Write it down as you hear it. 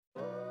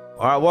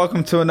All right,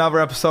 welcome to another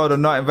episode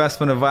of Not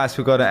Investment Advice.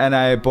 We've got an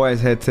NIA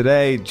boys here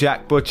today.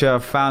 Jack Butcher,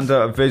 founder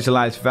of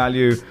Visualize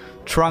Value.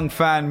 Trung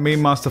Phan,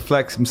 Meme Master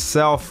Flex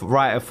himself,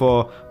 writer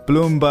for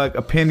Bloomberg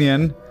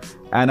Opinion.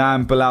 And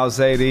I'm Bilal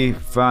Zaidi,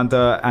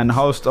 founder and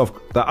host of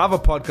the other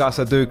podcast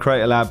I do,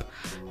 Creator Lab.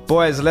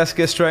 Boys, let's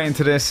get straight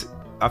into this.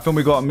 I think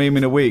we got a meme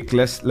in a week.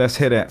 Let's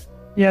hit it.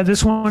 Yeah,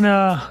 this one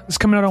is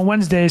coming out on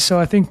Wednesday, so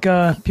I think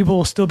people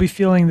will still be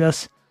feeling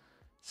this.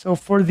 So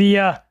for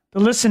the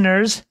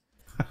listeners,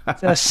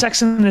 it's a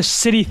Sex and the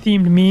City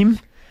themed meme.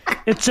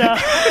 It's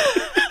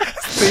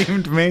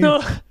themed meme.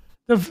 No,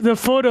 the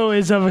photo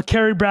is of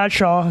Carrie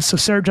Bradshaw, so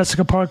Sarah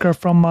Jessica Parker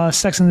from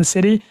Sex and the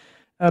City.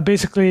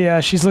 Basically,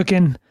 she's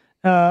looking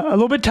a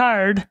little bit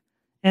tired,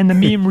 and the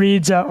meme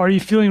reads, "Are you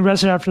feeling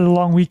rested after the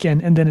long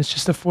weekend?" And then it's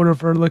just a photo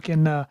of her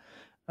looking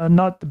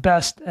not the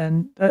best,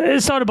 and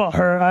it's not about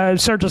her.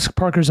 Sarah Jessica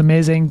Parker is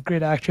amazing,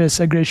 great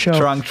actress, a great show.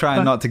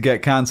 Trying not to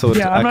get cancelled.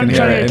 Yeah, I'm not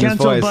trying to get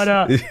cancelled,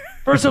 but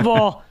first of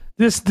all,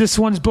 this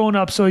one's blown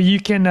up, so you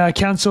can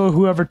cancel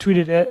whoever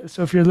tweeted it.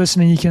 So if you're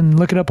listening, you can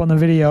look it up on the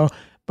video.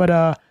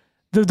 But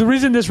the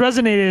reason this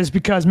resonated is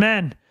because,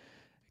 man,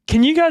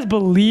 can you guys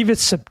believe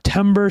it's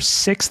September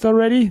 6th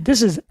already?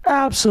 This is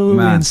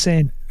absolutely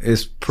insane.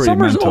 It's pretty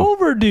Summer's mental.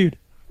 over, dude.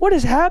 What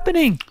is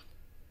happening?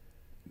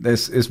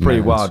 This is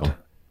pretty wild.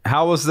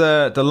 How was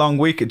the long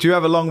weekend? Do you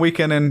have a long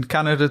weekend in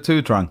Canada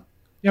too, Trung?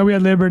 Yeah, we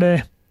had Labor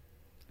Day.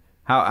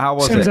 How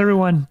was Same it? as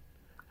everyone.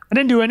 I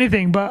didn't do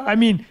anything, but I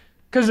mean,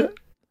 because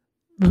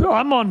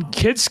I'm on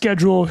kids'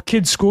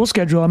 school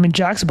schedule. I mean,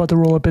 Jack's about to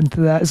roll up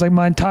into that. It's like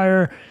my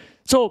entire...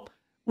 So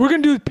we're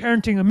going to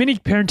do a mini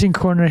parenting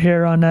corner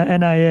here on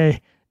NIA.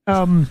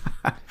 Getting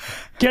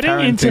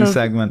parenting into...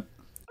 segment.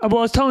 Well,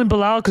 I was telling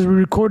Bilal because we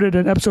recorded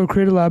an episode of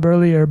Creator Lab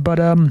earlier, but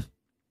I'm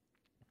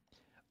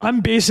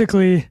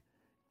basically...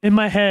 in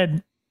my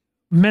head,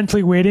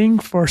 mentally waiting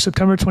for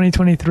September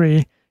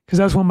 2023, because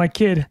that's when my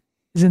kid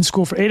is in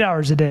school for 8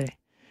 hours a day.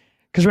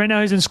 Because right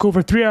now he's in school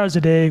for 3 hours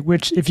a day,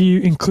 which if you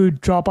include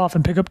drop off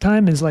and pickup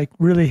time is like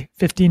really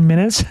 15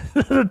 minutes.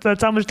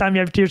 That's how much time you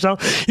have to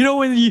yourself. You know,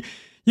 when you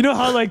know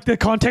how like the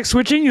context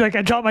switching, like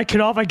I drop my kid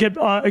off, I get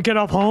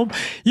off home.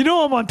 You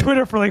know, I'm on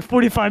Twitter for like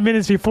 45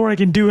 minutes before I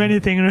can do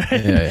anything.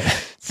 Right? Yeah.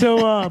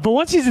 So, but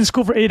once he's in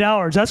school for 8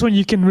 hours, that's when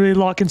you can really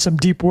lock in some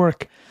deep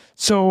work.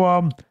 So,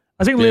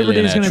 I think Labor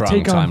Day is going to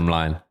take on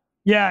timeline.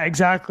 Yeah,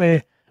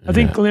 exactly. I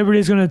think Labor Day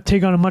is going to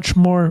take on a much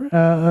more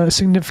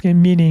significant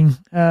meaning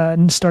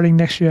starting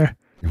next year.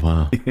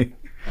 Wow.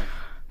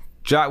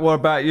 Jack, what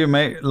about you,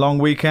 mate? Long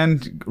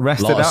weekend,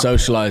 rested A lot up, of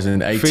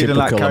socializing, feeling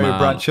like Carrie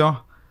Bradshaw.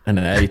 An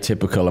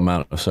atypical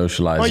amount of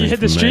socializing. Oh, you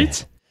hit the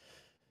streets?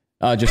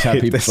 I just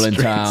had people in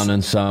town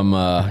and some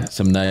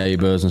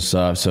neighbors and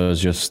stuff. So it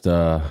was just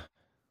a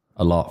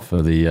lot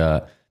for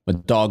the. My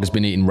dog has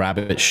been eating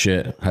rabbit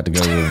shit. Had to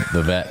go to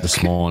the vet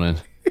this morning.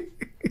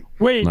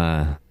 Wait.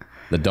 Nah,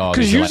 the dog.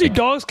 Because usually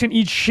dogs can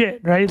eat shit,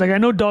 right? Like I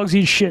know dogs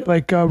eat shit,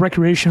 like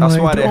recreational. That's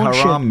why they're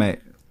haram, mate.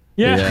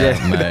 Yeah.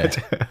 Mate.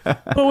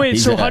 But wait,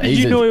 so how did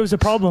you know it was a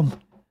problem?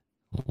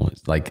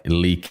 It's like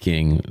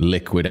leaking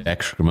liquid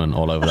excrement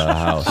all over the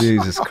house.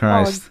 Jesus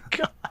Christ.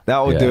 That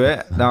will do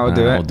it. That will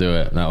do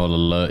it. That will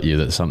alert you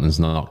that something's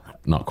not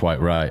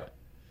quite right.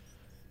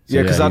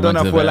 So, because I don't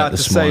know if we're allowed to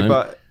say,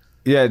 but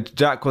yeah,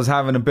 Jack was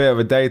having a bit of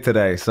a day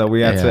today, so we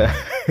had to...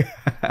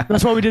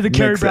 That's why we did the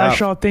Carrie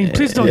Bradshaw thing.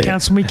 Please don't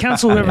cancel me.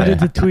 Cancel whoever did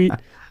the tweet.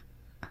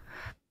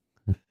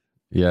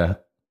 Yeah.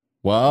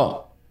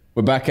 Well,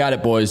 we're back at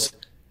it, boys.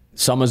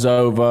 Summer's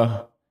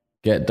over.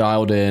 Get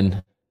dialed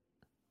in.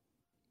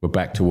 We're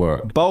back to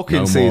work.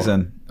 Bulking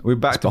season. We're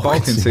back to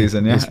bulking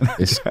season, yeah.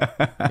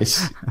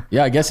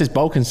 I guess it's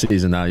bulking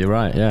season now. You're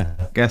right, yeah.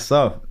 Guess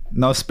so.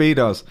 No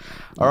Speedos.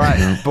 All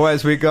right,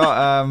 boys, we got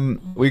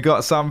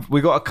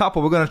a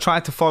couple. We're going to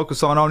try to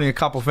focus on only a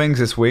couple things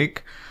this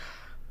week.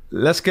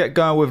 Let's get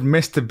going with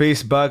Mr.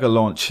 Beast Burger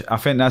launch. I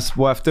think that's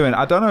worth doing.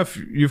 I don't know if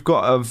you've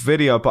got a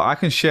video, but I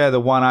can share the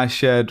one I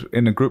shared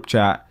in the group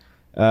chat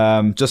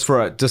just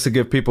to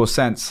give people a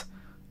sense.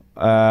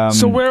 So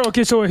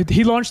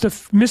he launched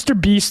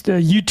Mr. Beast, the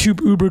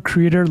YouTube Uber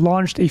creator,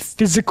 launched a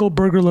physical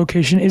burger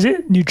location. Is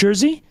it New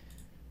Jersey?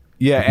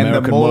 Yeah, in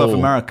the Mall of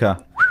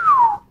America.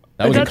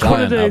 That was that's part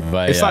of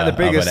it's like the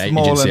biggest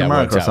mall in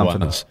America or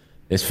something. Once.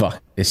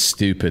 It's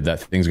stupid.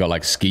 That thing's got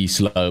like ski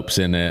slopes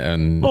in it,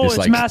 and it's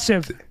like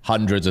massive,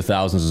 hundreds of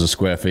thousands of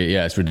square feet.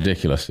 Yeah, it's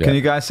ridiculous. Yeah. Can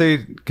you guys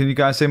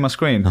see my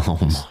screen? Oh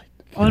my God.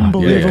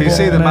 Unbelievable! Can you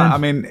see the man. I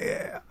mean,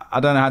 I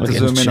don't know how to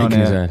zoom in on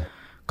it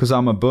because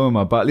I'm a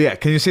boomer. But yeah,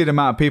 can you see the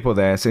amount of people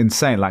there? It's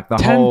insane. Like the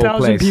whole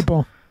place. 10,000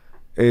 people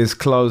is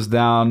closed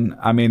down.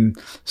 I mean,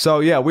 so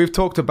yeah, we've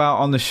talked about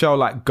on the show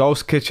like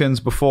ghost kitchens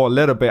before a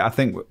little bit. I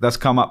think that's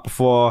come up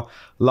before.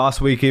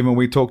 Last week even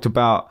we talked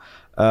about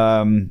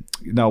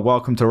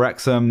Welcome to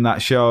Wrexham,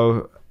 that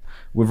show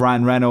with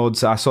Ryan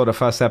Reynolds. I saw the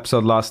first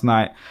episode last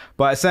night,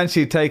 but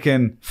essentially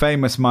taking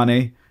famous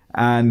money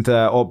and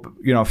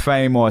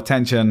fame or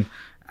attention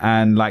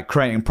and like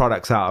creating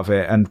products out of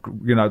it, and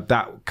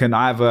that can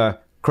either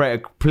create a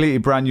completely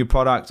brand new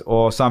product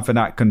or something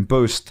that can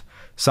boost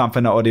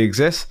something that already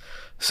exists.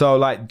 So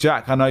like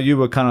Jack, I know you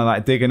were kind of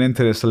like digging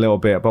into this a little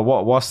bit, but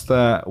what's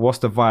the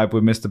vibe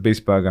with Mr.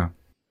 Beast Burger?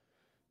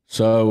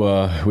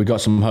 So we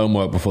got some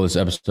homework before this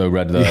episode.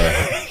 Read the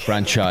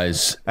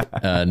franchise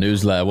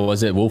newsletter. What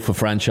was it? Wolf for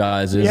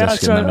Franchises. Yeah,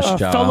 so a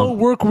fellow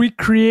Work Week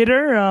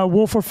creator,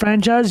 Wolf for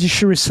Franchise. You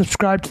should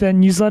subscribe to that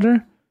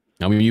newsletter.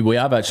 I mean, we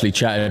have actually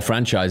chatted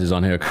franchises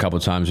on here a couple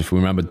of times. If we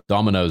remember,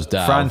 Domino's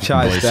DAO.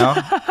 Franchise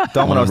DAO.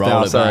 Domino's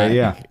DAO. Sorry,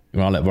 yeah.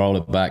 Roll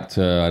it back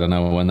to, I don't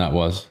know when that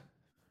was.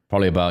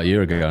 Probably about a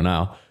year ago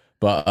now.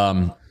 But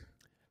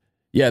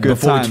yeah, good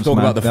before times, we talk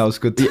man. about that was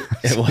good.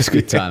 It was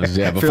good times.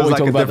 Yeah, before feels we like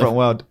talk a about different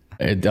world.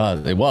 It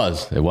does. It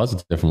was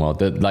a different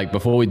world. Like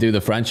before we do the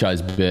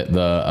franchise bit,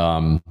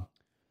 I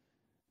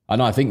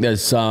think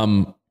there's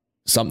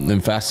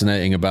something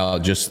fascinating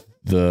about just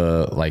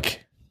the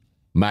like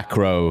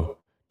macro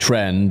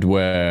trend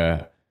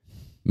where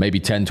maybe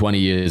 10, 20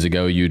 years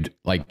ago, you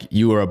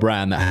were a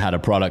brand that had a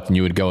product and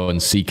you would go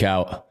and seek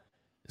out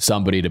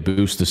somebody to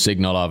boost the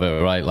signal of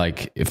it, right?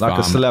 Like if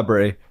a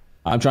celebrity.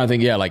 I'm trying to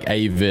think, like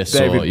Avis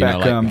David or,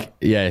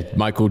 Beckham.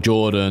 Michael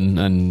Jordan.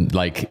 And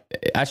like,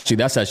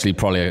 that's actually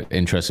probably an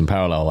interesting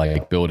parallel,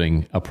 like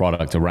building a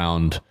product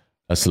around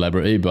a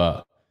celebrity.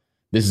 But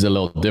this is a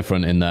little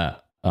different in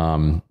that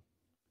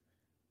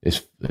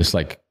it's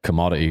like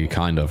commodity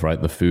kind of, right?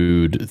 The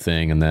food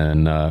thing, and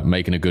then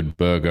making a good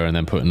burger and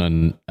then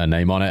putting a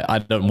name on it. I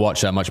don't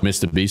watch that much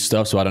Mr. Beast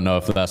stuff, so I don't know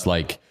if that's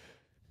like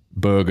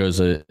burgers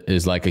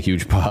is like a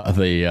huge part of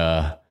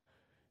the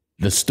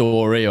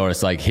story, or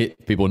it's like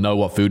people know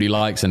what food he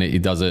likes and he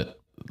does it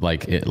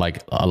like it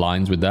like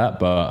aligns with that.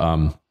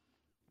 But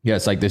yeah,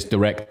 it's like this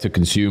direct to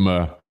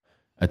consumer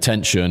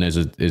attention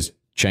is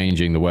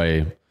changing the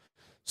way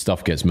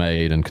stuff gets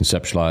made and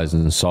conceptualized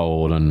and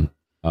sold. And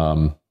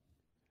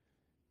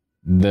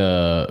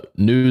the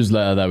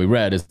newsletter that we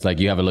read is like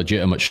you have a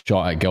legitimate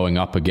shot at going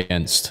up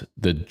against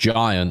the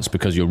giants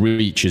because your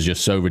reach is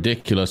just so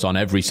ridiculous on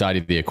every side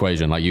of the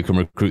equation. Like you can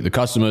recruit the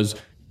customers,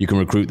 you can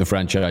recruit the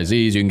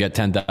franchisees, you can get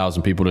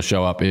 10,000 people to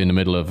show up in the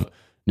middle of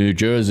New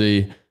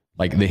Jersey.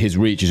 Like his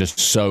reach is just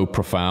so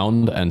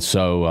profound. And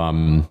so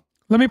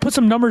let me put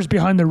some numbers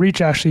behind the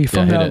reach actually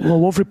from the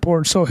Wolf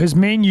Report. So his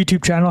main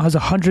YouTube channel has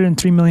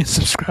 103 million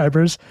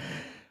subscribers.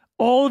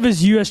 All of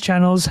his US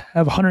channels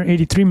have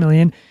 183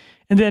 million.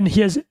 And then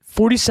he has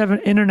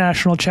 47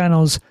 international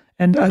channels.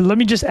 And let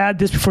me just add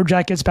this before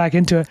Jack gets back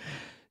into it.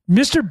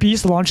 Mr.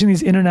 Beast launching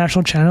these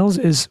international channels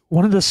is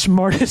one of the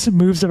smartest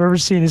moves I've ever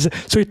seen.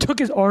 So he took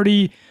his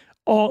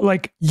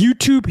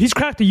YouTube, he's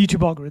cracked the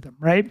YouTube algorithm,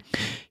 right?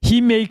 He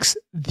makes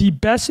the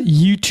best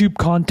YouTube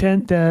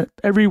content that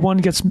everyone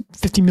gets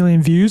 50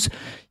 million views.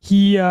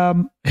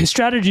 His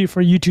strategy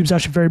for YouTube is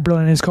actually very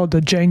brilliant. It's called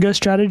the Jenga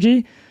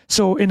strategy.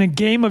 So in a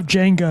game of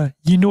Jenga,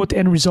 you know what the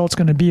end result's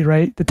going to be,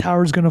 right? The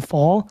tower's going to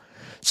fall.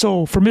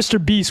 So for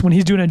Mr. Beast, when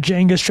he's doing a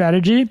Jenga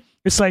strategy,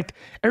 it's like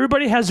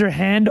everybody has their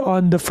hand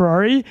on the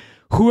Ferrari.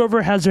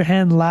 Whoever has their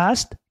hand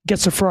last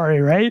gets a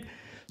Ferrari, right?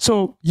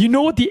 So you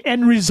know what the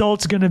end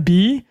result's going to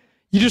be.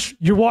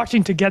 You're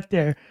watching to get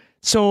there.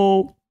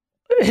 So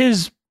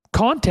his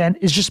content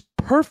is just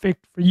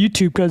perfect for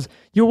YouTube because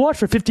you'll watch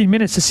for 15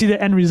 minutes to see the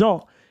end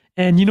result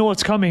and you know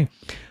what's coming.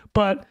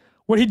 But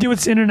what he did with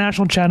his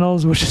international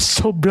channels, which is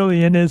so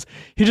brilliant, is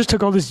he just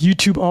took all this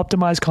YouTube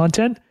optimized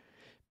content,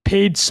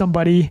 paid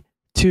somebody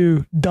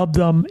to dub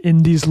them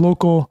in these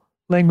local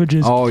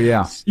languages. Oh,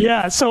 yeah.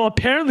 Yeah. So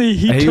apparently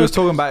he was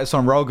talking about this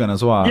on Rogan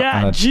as well.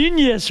 Yeah,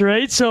 genius,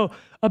 right? So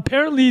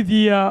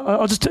apparently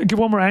I'll just give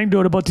one more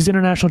anecdote about these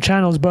international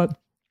channels, but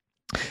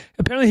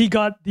apparently he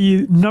got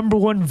the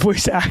 #1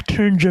 voice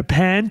actor in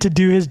Japan to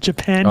do his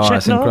Japan channel.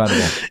 That's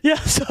incredible. Yeah,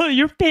 so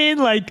you're paying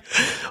like,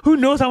 who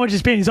knows how much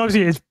he's paying? He's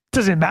obviously, it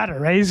doesn't matter,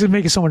 right? He's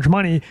making so much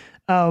money.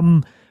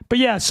 But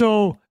yeah,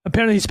 so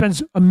apparently he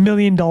spends $1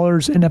 million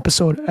an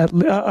episode at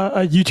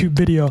a YouTube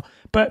video.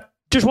 But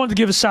just wanted to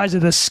give a size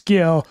of the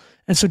scale.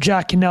 And so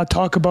Jack can now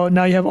talk about,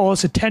 now you have all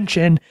this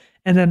attention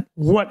and then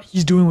what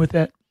he's doing with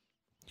it.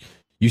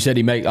 You said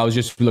I was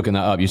just looking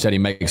that up. You said he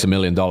makes $1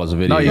 million a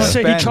video. No, he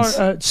spends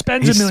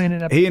 $1 million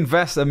in episode. He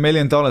invests $1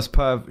 million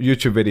per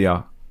YouTube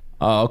video.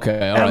 Oh,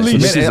 okay. All At right.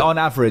 least. So On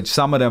average,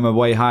 some of them are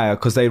way higher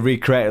because they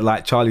recreated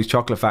like Charlie's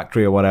Chocolate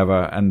Factory or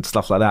whatever and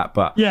stuff like that.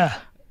 But yeah.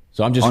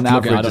 So I'm just on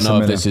looking. average, I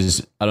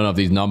don't know if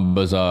these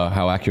numbers are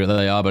how accurate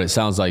they are, but it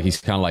sounds like he's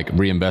kind of like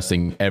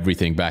reinvesting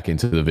everything back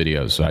into the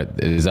videos, right?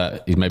 Is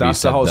that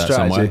that's the whole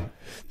strategy? Somewhere?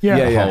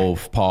 Yeah. The whole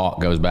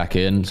part goes back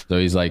in. So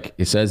he's like,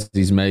 it says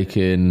he's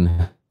making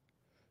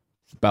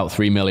about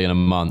 $3 million a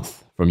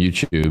month from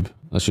YouTube.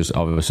 That's just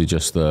obviously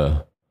just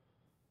the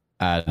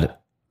ad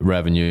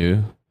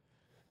revenue.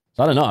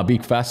 So I don't know. I'd be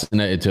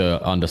fascinated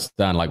to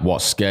understand like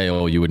what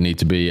scale you would need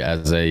to be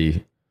as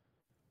a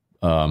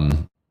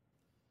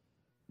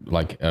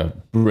like a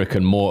brick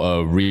and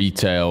mortar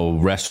retail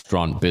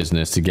restaurant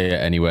business to get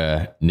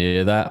anywhere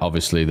near that.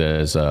 Obviously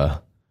there's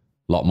a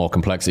lot more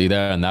complexity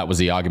there, and that was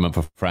the argument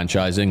for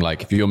franchising.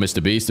 Like if you're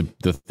Mr. Beast,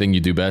 the thing you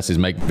do best is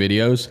make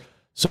videos.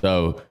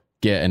 So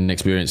get an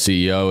experienced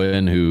CEO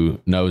in who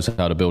knows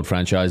how to build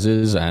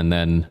franchises, and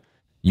then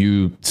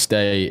you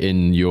stay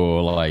in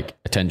your like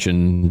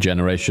attention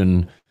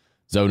generation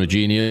zone of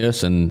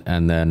genius, and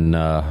then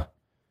man,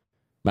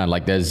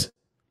 like there's,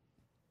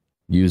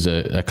 use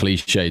a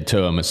cliched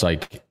term, it's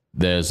like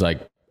there's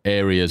like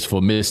areas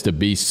for Mr.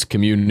 Beast's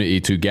community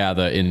to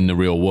gather in the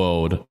real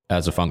world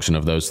as a function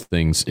of those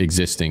things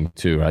existing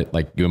too, right?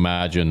 Like you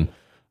imagine,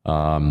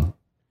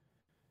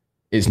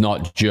 it's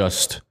not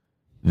just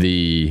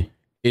the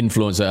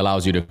influence that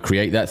allows you to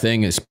create that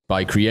thing. It's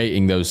by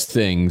creating those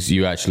things,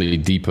 you actually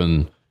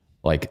deepen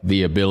like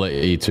the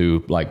ability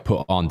to like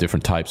put on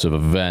different types of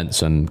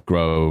events and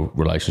grow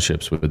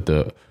relationships with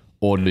the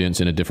audience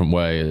in a different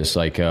way. It's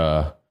like,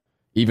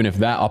 even if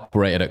that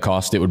operated at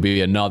cost, it would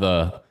be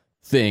another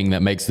thing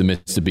that makes the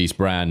Mr. Beast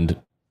brand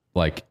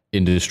like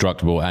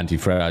indestructible,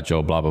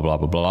 anti-fragile, blah, blah, blah,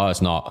 blah, blah.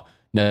 It's not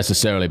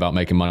necessarily about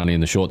making money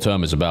in the short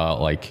term. It's about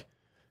like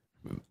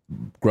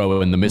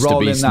growing the Mr.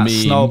 Beast that meme.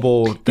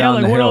 snowball down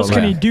like the what hill, else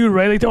can he do,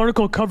 right? Like the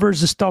article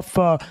covers the stuff,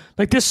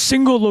 like this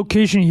single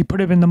location he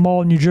put up in the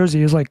mall in New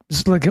Jersey is like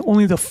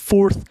only the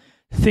fourth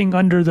thing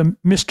under the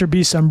Mr.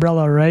 Beast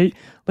umbrella, right?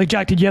 Like,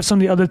 Jack, did you have some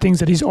of the other things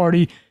that he's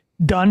already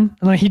done?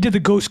 And like he did the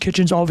ghost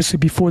kitchens obviously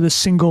before this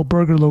single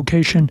burger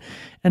location,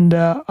 and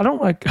I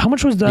don't like, how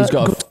much was that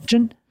ghost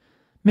kitchen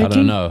making? I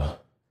don't know.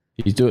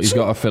 He's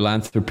got a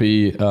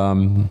philanthropy.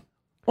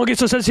 Okay,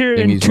 so it says here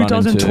in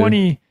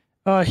 2020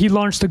 he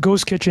launched the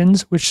ghost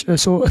kitchens, which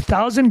so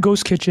 1,000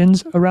 ghost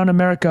kitchens around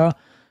America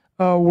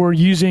were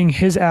using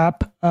his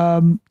app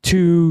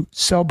to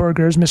sell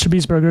burgers, Mr.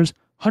 Beast burgers.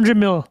 100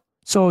 mil.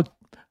 So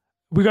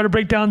we got to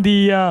break down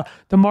the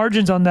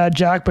margins on that,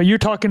 Jack. But you're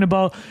talking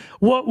about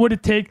what would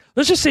it take?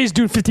 Let's just say he's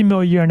doing 50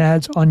 mil a year in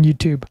ads on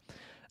YouTube.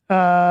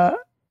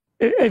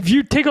 If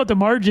you take out the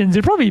margins,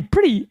 they're probably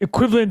pretty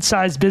equivalent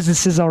sized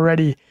businesses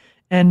already.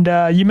 And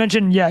you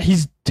mentioned,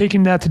 he's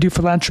taking that to do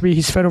philanthropy.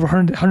 He's fed over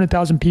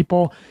 100,000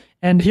 people.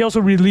 And he also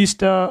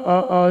released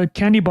a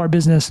candy bar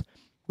business,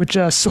 which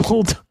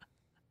sold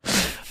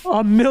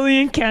 1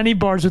 million candy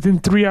bars within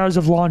 3 hours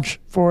of launch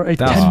for a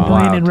 10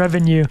 million in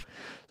revenue.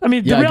 I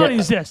mean, the reality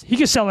is this: he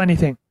can sell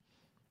anything.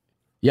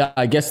 Yeah,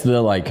 I guess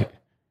the like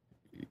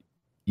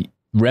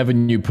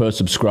revenue per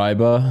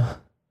subscriber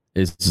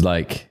is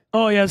like.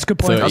 Oh yeah, that's a good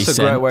point. That's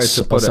a great way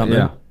to put it.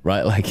 Yeah,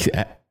 right. Like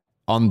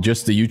on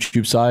just the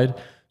YouTube side,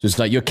 just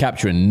like you're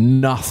capturing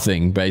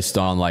nothing based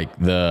on like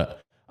the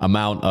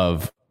amount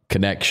of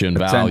connection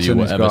value,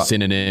 whatever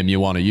synonym you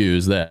want to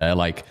use there.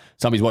 Like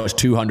somebody's watched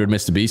 200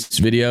 Mr. Beast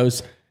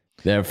videos,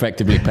 they're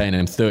effectively paying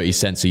him 30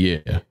 cents a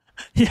year.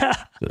 Yeah.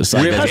 It's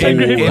like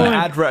in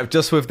ad rep,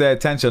 just with their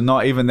attention,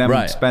 not even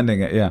them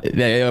spending it.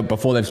 Yeah.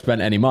 Before they've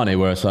spent any money,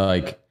 where it's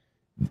like,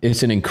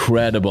 it's an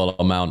incredible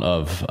amount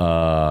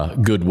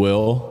of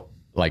goodwill,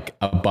 like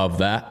above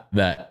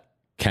that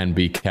can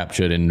be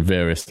captured in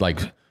various,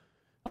 like,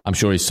 I'm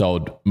sure he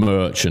sold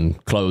merch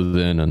and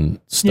clothing and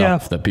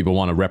stuff that people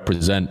want to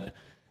represent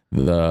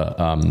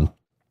the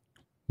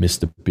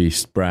Mr.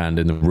 Beast brand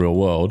in the real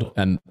world.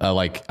 And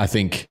like, I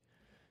think,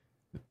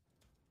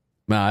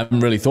 man, I haven't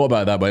really thought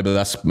about it that way, but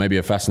that's maybe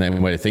a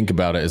fascinating way to think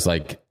about it. Is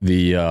like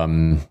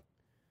the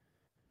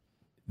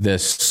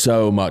there's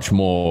so much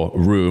more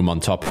room on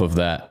top of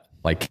that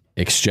like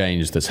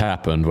exchange that's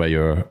happened, where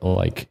you're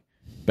like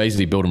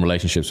basically building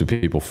relationships with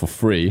people for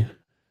free.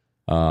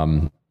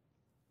 Man,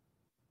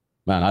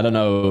 I don't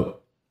know.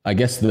 I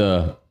guess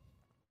the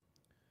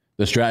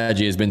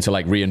strategy has been to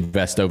like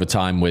reinvest over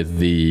time with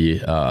the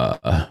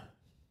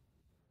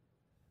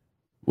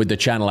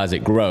channel as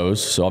it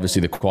grows. So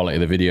obviously the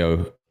quality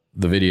of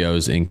the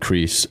videos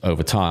increase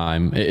over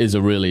time. It is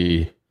a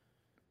really,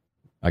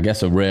 I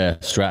guess, a rare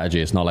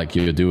strategy. It's not like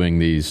you're doing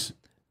these.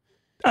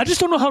 I just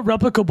don't know how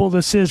replicable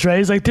this is, right?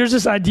 It's like there's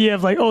this idea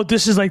of like, oh,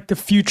 this is like the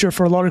future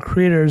for a lot of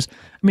creators.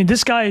 I mean,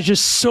 this guy is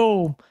just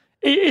so,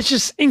 it's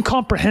just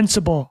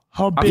incomprehensible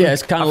how big. Yeah,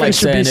 it's kind of like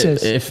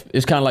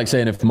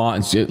saying if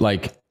Martin's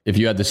like, if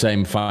you had the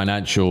same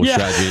financial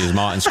strategy as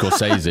Martin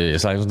Scorsese,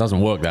 it's like, it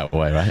doesn't work that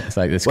way, right? It's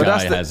like this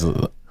guy has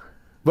a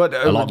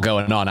lot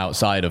going on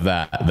outside of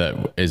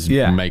that is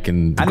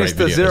making the great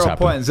videos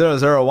happen. And it's the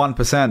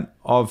 0.001%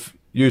 of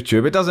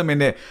YouTube. It doesn't mean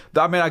that.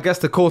 I mean, I guess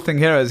the cool thing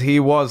here is he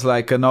was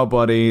like a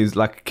nobody. He's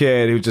like a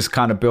kid who just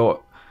kind of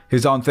built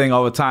his own thing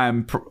over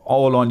time,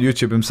 all on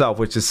YouTube himself,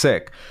 which is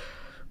sick.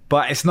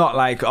 But it's not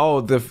like,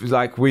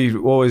 like we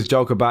always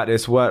joke about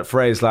this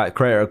phrase like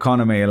creator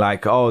economy,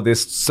 like, oh,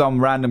 this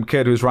some random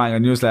kid who's writing a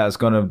newsletter is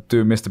going to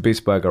do Mr.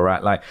 Beast Burger,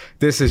 right? Like,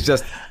 this is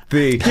just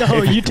the...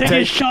 Yo, you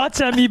taking shots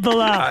at me,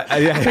 Bilal.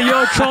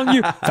 Yo, Trong,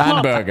 you...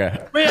 Fan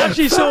burger. Wait,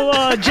 actually, so,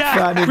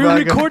 Jack, we were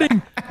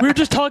recording... We were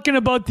just talking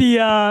about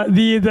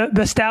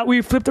the stat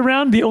we flipped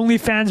around, the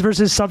OnlyFans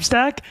versus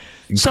Substack.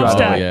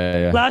 Incredible.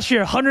 Substack, last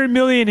year, 100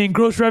 million in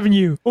gross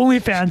revenue.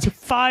 OnlyFans,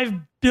 5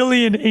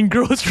 billion in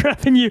gross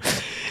revenue.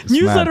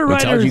 Newsletter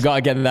writers. You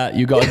gotta get that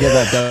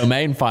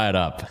domain fired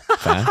up,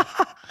 fan.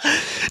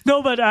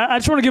 No, but I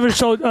just want to give it.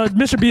 So,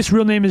 Mr. Beast's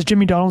real name is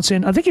Jimmy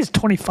Donaldson. I think he's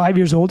 25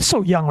 years old. He's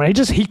so young, right?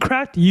 He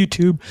cracked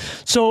YouTube.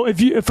 So,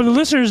 for the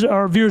listeners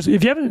or viewers,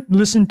 if you haven't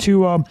listened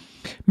to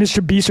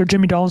Mr. Beast or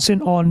Jimmy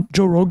Donaldson on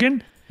Joe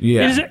Rogan,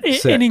 Yeah, it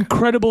is sick. an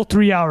incredible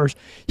 3 hours.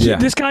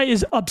 This guy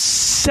is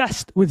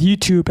obsessed with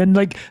YouTube, and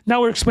like now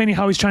we're explaining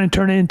how he's trying to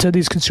turn it into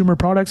these consumer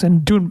products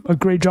and doing a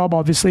great job.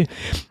 Obviously,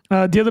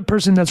 the other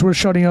person that's worth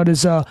shouting out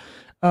is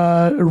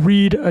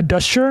Reed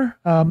Duscher.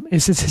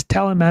 Is his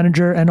talent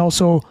manager and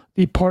also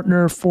the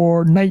partner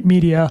for Night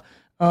Media.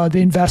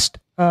 They invest,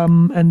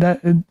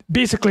 and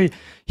basically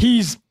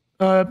he's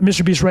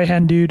Mr. Beast's right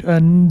hand dude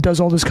and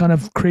does all this kind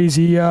of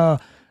crazy.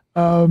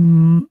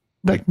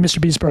 Like Mr.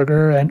 Beast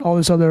Burger and all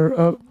this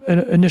other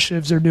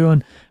initiatives they're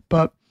doing.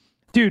 But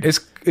dude,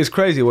 it's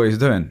crazy what he's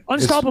doing.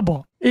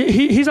 Unstoppable.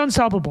 He's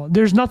unstoppable.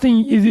 There's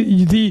nothing.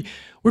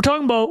 We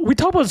talk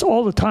about this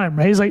all the time,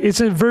 right? He's like, it's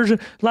a version.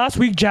 Last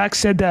week, Jack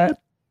said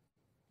that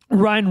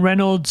Ryan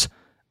Reynolds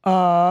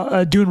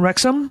doing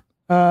Wrexham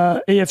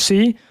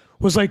AFC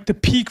was like the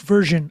peak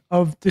version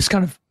of this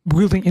kind of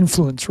wielding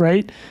influence,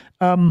 right?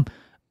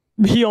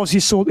 He also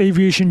sold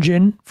Aviation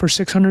Gin for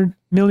 $600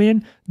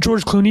 million.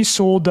 George Clooney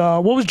sold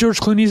what was George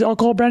Clooney's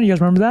alcohol brand? You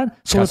guys remember that?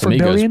 Sold Casamigos, it for $1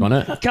 billion.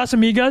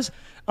 Casamigos.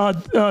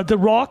 The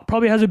Rock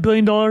probably has $1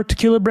 billion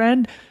tequila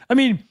brand. I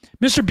mean,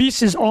 Mr.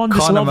 Beast is on this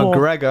Conor level.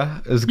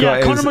 McGregor has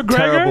got his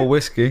terrible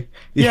whiskey.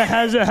 Yeah,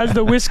 has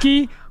the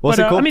whiskey. What's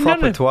it called?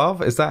 Proper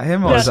 12? Is that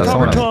him or is that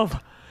Proper someone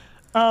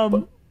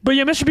 12. But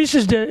yeah, Mr. Beast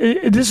is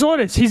this is what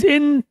it is. He's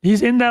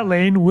in that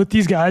lane with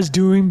these guys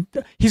doing.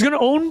 He's going to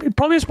own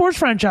probably a sports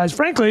franchise.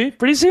 Frankly,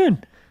 pretty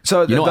soon.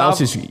 So you know what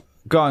else is?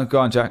 Go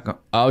on, Jack. Go.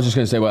 I was just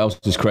going to say what else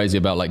is crazy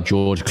about like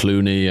George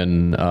Clooney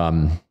and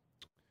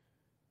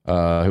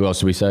who else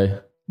did we say?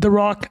 The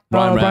Rock,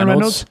 Ryan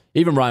Reynolds.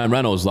 Even Ryan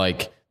Reynolds,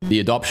 like the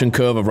adoption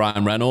curve of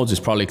Ryan Reynolds is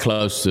probably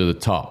close to the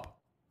top.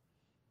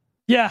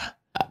 Yeah.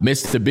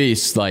 Mr.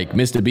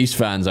 Beast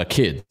fans are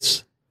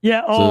kids.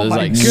 Yeah. So Oh there's my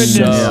like goodness.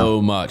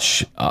 so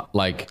much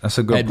That's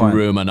a good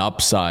headroom and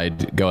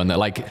upside going there.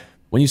 Like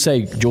when you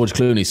say George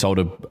Clooney sold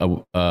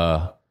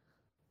a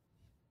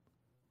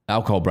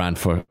alcohol brand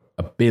for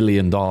 $1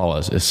 billion,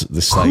 it's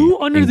this like who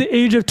under the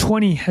age of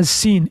 20 has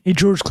seen a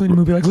George Clooney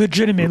movie? Like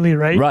legitimately,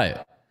 right? Right.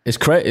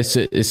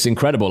 It's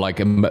incredible.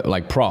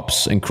 Like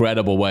props,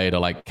 incredible way to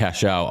like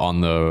cash out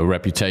on the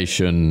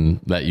reputation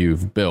that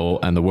you've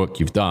built and the work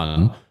you've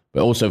done.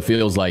 But also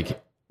feels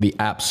like the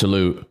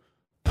absolute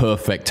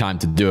perfect time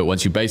to do it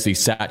once you basically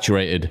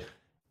saturated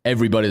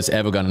everybody's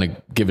ever going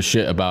to give a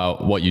shit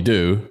about what you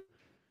do.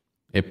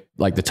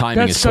 Like the timing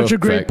That's is such perfect a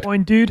great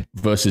point, dude.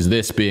 versus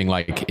this being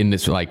like in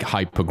this like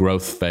hyper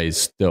growth phase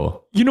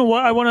still. You know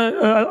what?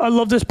 I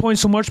love this point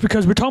so much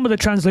because we're talking about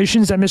the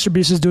translations that Mr.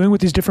 Beast is doing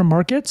with these different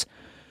markets.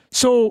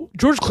 So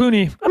George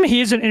Clooney, I mean,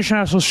 he is an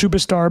international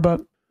superstar,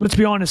 but let's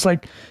be honest,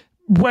 like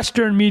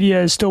Western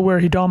media is still where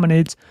he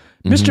dominates.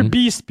 Mr.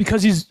 Beast,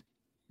 because he's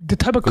the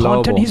type of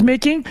content he's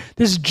making,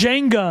 this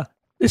Jenga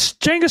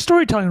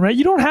storytelling, right?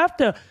 You don't have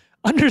to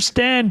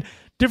understand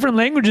different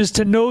languages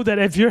to know that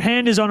if your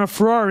hand is on a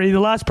Ferrari, the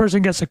last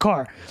person gets the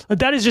car. Like,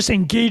 that is just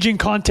engaging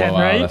content,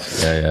 right?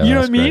 You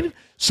know what I mean? Great.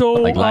 So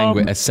Like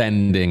language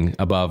ascending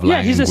above language.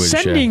 Yeah, he's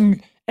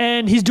ascending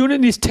and he's doing it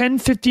in these 10,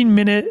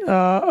 15-minute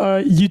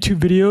YouTube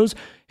videos.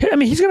 I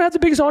mean, he's going to have the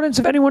biggest audience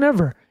of anyone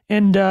ever.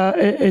 And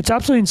it's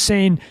absolutely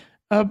insane.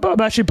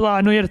 But actually, Blah,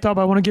 I know you had a thought,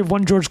 but I want to give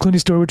one George Clooney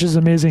story, which is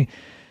amazing.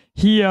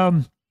 He,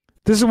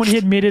 this is when he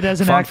had made it as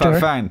an actor. Fun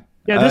fact fan.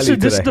 Yeah, this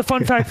is the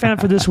fun fact fan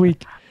for this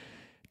week.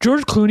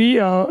 George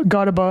Clooney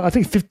got about, I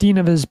think, 15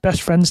 of his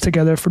best friends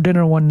together for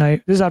dinner one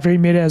night. This is after he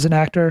made it as an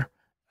actor,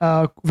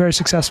 very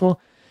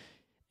successful.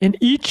 In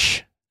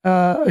each,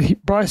 he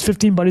brought his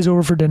 15 buddies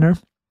over for dinner.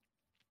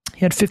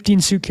 He had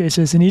 15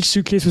 suitcases, and each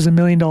suitcase was $1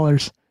 million.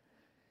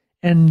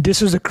 And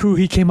this was the crew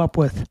he came up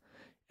with.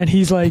 And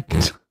he's like,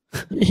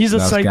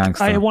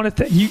 gangster. I want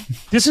to,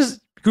 this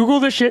is, Google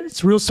this shit.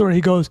 It's a real story.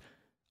 He goes,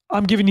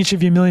 I'm giving each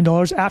of you $1 million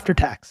after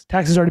tax.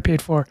 Tax is already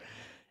paid for.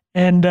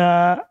 And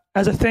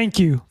as a thank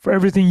you for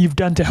everything you've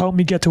done to help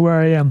me get to where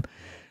I am.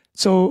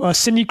 So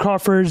Cindy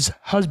Crawford's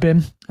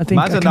husband, I think.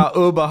 Imagine that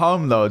Uber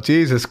home though.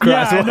 Jesus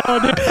Christ. Yeah, I know,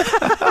 dude.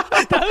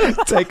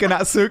 Taking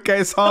that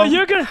suitcase home. Oh,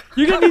 you're gonna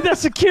need that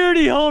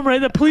security home, right?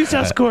 The police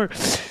escort.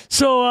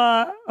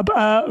 So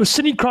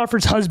Cindy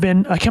Crawford's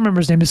husband, I can't remember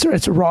his name.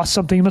 It's Ross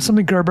something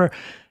Gerber.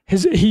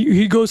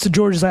 He goes to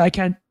George. He's like, I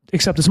can't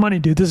accept this money,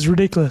 dude. This is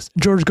ridiculous.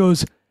 George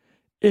goes,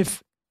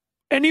 if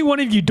any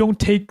one of you don't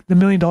take the $1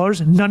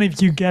 million, none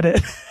of you get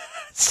it.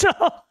 So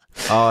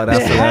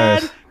that's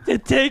hilarious. To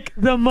take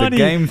the money.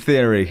 The game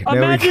theory.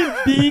 Imagine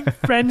being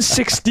friend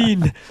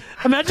 16.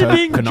 Imagine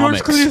being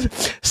George Clooney's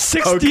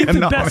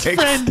 16th best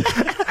friend.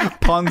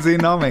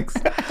 Ponzi-nomics.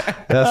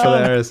 That's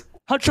hilarious.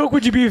 How choked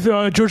would you be if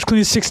George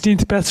Clooney's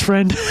 16th best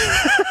friend?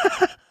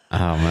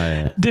 Oh,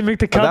 man. Didn't make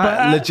the cut,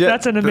 but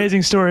that's an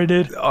amazing story,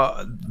 dude.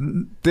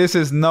 This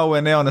is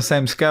nowhere near on the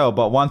same scale,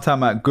 but one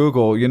time at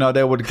Google,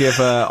 they would give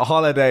a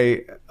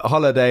holiday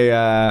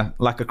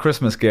like a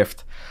Christmas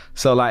gift.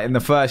 So like in the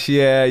first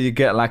year, you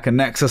get like a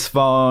Nexus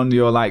phone.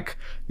 You're like,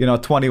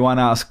 21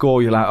 out of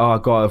school. You're like, oh, I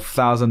got a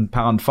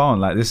 £1,000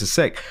 phone. Like, this is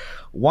sick.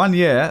 1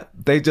 year,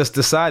 they just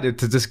decided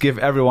to just give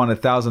everyone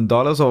 $1,000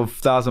 or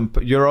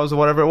 €1,000 or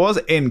whatever it was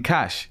in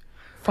cash.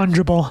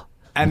 Fungible.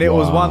 And it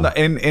was one that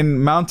in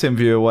Mountain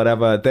View or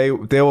whatever,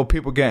 there were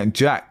people getting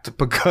jacked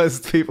because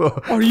people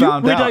found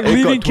out like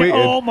it got tweeted.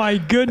 Oh my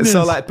goodness!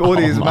 So like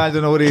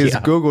imagine all these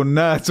Google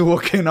nerds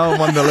walking home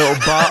on the little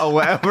bar or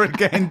whatever and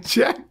getting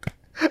jacked.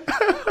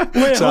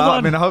 Wait, So hold I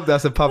on. mean, I hope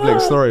that's a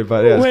public story,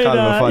 but yeah, it's kind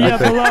of a funny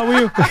thing. Bilal,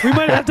 we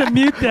might have to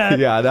mute that.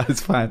 Yeah,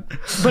 that's fine.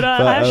 But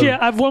actually,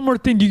 I have one more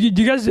thing. Do you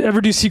guys ever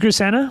do Secret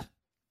Santa?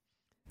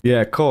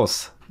 Yeah, of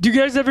course. Do you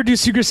guys ever do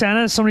Secret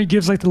Santa? Somebody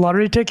gives like the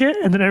lottery ticket,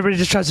 and then everybody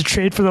just tries to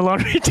trade for the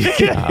lottery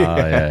ticket. Oh,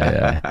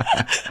 yeah.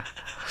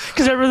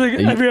 Because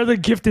every other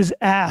gift is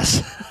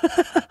ass.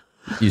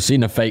 You've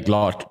seen the fake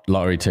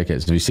lottery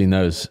tickets. Have you seen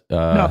those?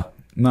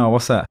 No,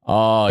 what's that?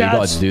 Oh, you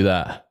got to do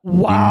that. Wow.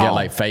 You can get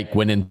like fake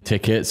winning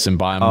tickets and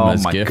buy them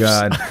as gifts. Oh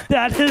my god.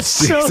 That is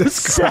so Jesus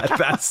sad. Christ,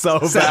 that's so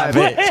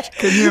bad.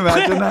 Can you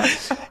imagine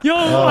that? Yo,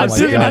 I've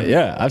seen it.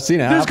 Yeah, I've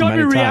seen it. There's got to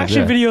be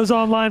reaction videos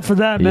online for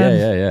that,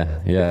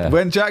 man. Yeah.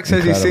 When Jack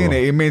says he's seen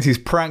it, he means he's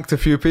pranked a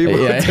few people.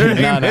 No.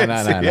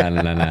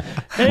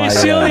 Hey,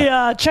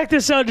 Celia, check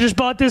this out. Just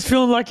bought this,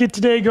 feeling like it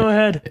today. Go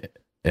ahead.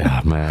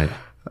 Yeah, mate.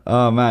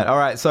 Oh man! All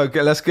right, so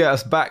let's get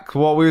us back.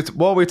 What were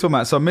we talking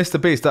about? So Mr.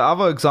 Beast. The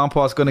other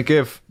example I was going to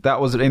give that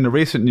was in the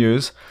recent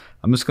news.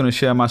 I'm just going to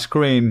share my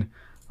screen.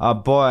 Our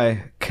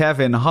boy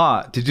Kevin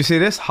Hart. Did you see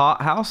this?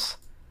 Hart House.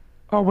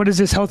 Oh, what is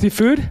this? Healthy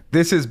food?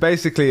 This is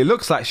basically. It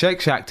looks like Shake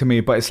Shack to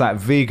me, but it's like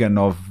vegan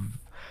or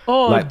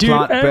like dude,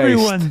 plant-based,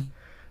 everyone.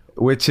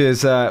 Which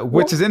is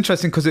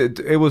interesting because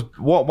it was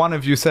what one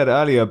of you said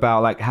earlier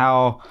about like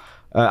how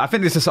I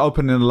think this just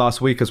opened in the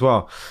last week as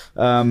well.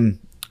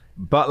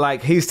 But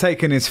like he's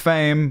taking his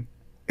fame,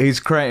 he's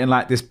creating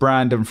like this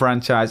brand and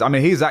franchise. I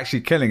mean, he's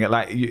actually killing it.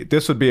 Like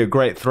this would be a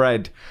great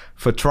thread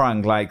for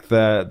Trung. Like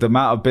the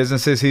amount of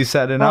businesses he's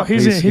setting up,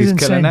 he's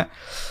killing it.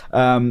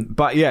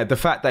 But yeah, the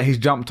fact that he's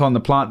jumped on the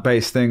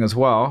plant-based thing as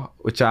well,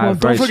 which I have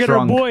very strong. Don't forget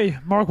our boy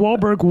Mark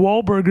Wahlberg,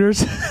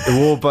 Wahlburgers. The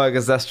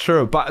Wahlburgers, that's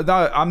true. But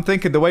no, I'm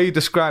thinking the way you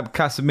described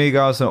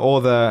Casamigos and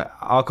all the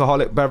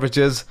alcoholic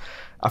beverages.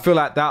 I feel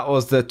like that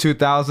was the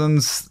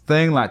 2000s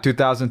thing, like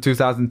 2000,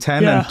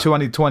 2010, and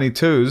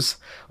 2022s,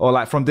 or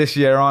like from this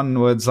year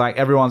onwards, like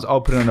everyone's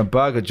opening a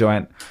burger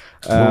joint.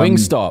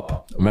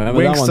 Wingstop.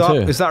 Remember that one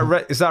too? Is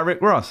that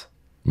Rick Ross?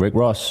 Rick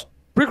Ross.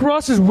 Rick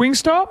Ross is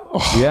Wingstop?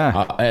 Oh.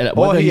 Yeah.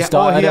 Whether he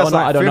started it or not,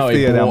 I don't know.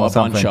 He bought a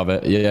bunch something. of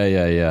it.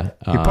 Yeah.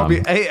 He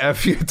probably ate a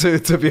few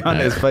to be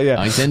honest, but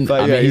yeah.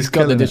 He's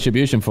got the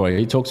distribution for it.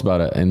 He talks about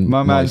it. And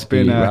my man's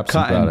been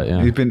cutting. About it,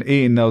 yeah. He's been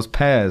eating those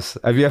pears.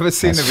 Have you ever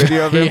seen the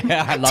video of him?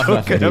 Yeah, I love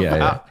that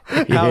video.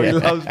 How he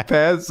loves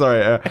pears.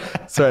 Sorry,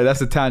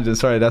 that's a tangent.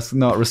 Sorry, that's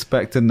not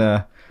respecting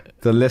the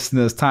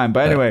listeners' time.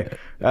 But anyway,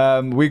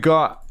 we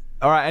got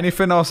all right.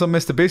 Anything else on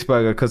Mr. Beast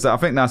Burger? Because I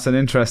think that's an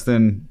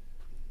interesting.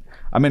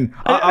 I mean,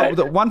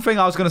 the one thing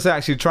I was going to say,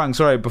 actually, Trung,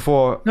 sorry,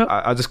 before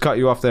I just cut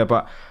you off there,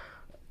 but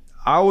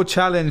I will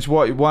challenge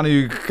what one of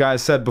you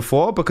guys said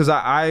before, because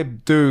I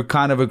do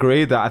kind of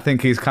agree that I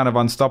think he's kind of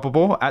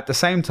unstoppable. At the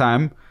same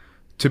time,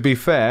 to be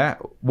fair,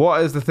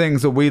 what is the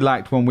things that we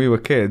liked when we were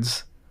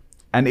kids?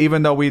 And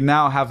even though we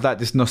now have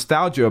this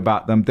nostalgia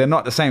about them, they're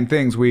not the same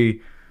things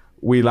we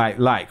like,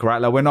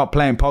 right? Like we're not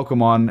playing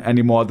Pokemon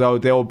anymore, though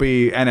there will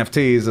be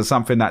NFTs or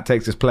something that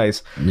takes its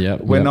place.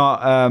 We're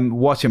not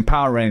watching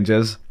Power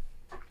Rangers.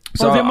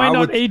 So they might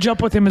not age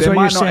up with him, is what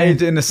you're saying. They might not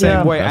age in the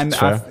same way.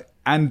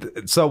 And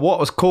so what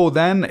was cool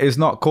then is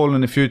not cool in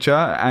the future.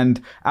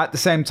 And at the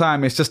same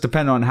time, it's just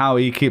depending on how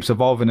he keeps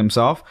evolving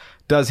himself.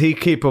 Does he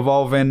keep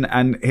evolving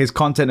and his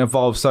content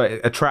evolves so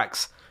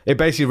it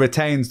basically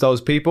retains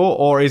those people?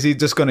 Or is he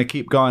just going to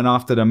keep going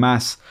after the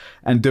mass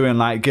and doing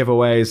like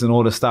giveaways and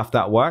all the stuff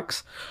that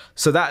works?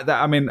 So that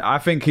I mean, I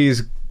think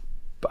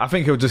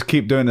he'll just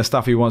keep doing the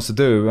stuff he wants to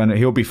do, and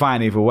he'll be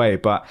fine either way.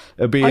 But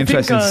it'll be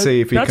interesting to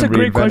see if he can reinvent himself. That's a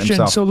great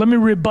question. So let me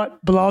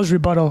rebut Bilal's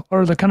rebuttal,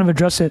 or kind of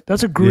address it.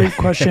 That's a great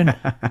question.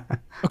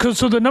 Okay,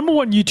 so the number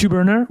one YouTube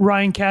earner,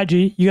 Ryan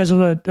Kaji, you guys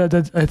are I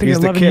think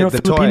 11-year-old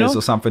Filipino. Toys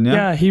or something, yeah?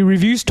 Yeah, he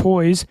reviews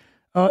toys.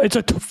 It's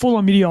a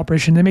full-on media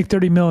operation. They make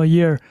 $30 million a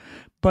year.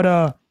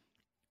 But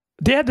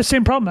they had the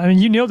same problem. I mean,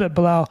 you nailed it,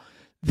 Bilal.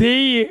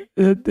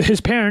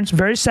 His parents,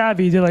 very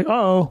savvy. They're like,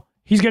 uh-oh,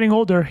 he's getting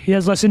older. He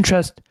has less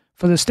interest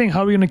for this thing.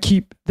 How are we going to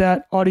keep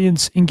that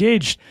audience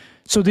engaged?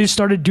 So they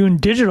started doing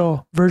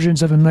digital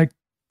versions of him, like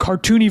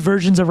cartoony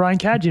versions of Ryan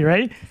Kaji,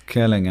 right?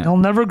 Killing it. He'll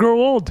never grow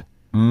old.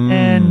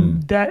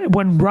 And that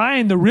when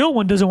Ryan, the real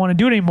one, doesn't want to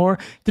do it anymore,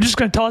 they're just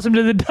going to toss him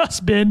to the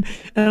dustbin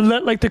and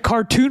let like the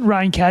cartoon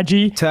Ryan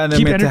Kaji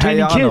keep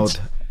entertaining kids.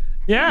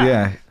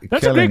 Yeah.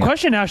 That's a great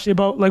question, actually,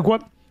 about like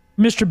what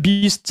Mr.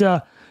 Beast,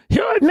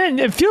 man,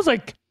 it feels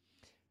like,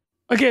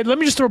 okay, let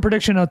me just throw a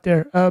prediction out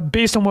there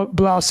based on what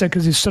Bilal said,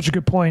 because it's such a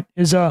good point,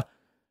 is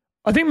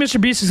I think Mr.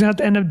 Beast is going to have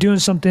to end up doing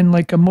something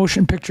like a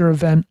motion picture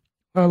event,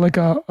 like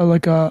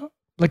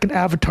an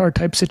Avatar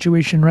type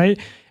situation, right?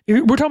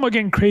 We're talking about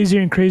getting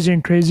crazier and crazier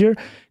and crazier.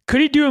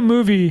 Could he do a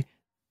movie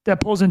that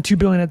pulls in $2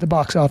 billion at the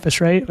box office,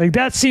 right? Like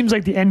that seems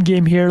like the end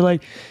game here.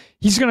 Like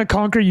he's going to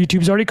conquer YouTube.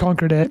 He's already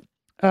conquered it.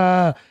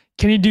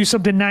 Can he do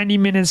something 90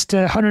 minutes to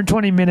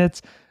 120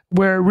 minutes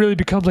where it really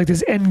becomes like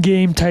this end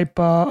game type,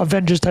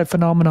 Avengers type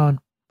phenomenon.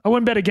 I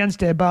wouldn't bet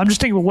against it, but I'm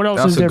just thinking, what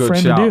else is there for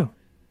him to do?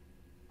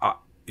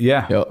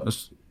 Yeah. Yep.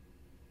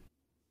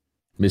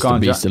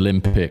 Mr. Beast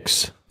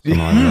Olympics. Can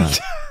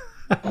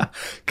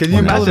you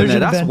imagine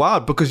that? That's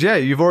wild because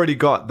you've already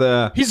got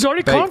the. He's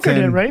already conquered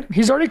it, right?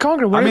 He's already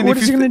conquered. What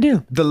is he going to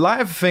do? The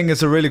live thing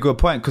is a really good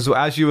point because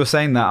as you were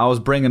saying that, I was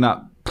bringing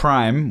up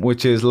Prime,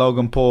 which is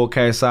Logan Paul,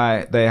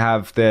 KSI. They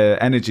have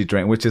their energy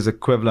drink, which is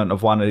equivalent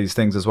of one of these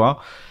things as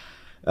well.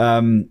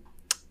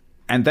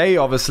 And they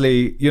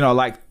obviously,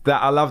 like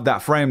that. I love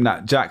that frame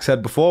that Jack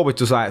said before,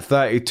 which was like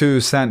 32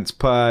 cents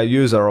per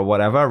user or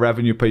whatever,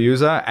 revenue per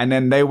user. And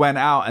then they went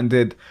out and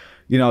did,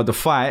 the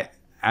fight.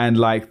 And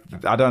like,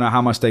 I don't know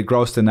how much they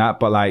grossed in that,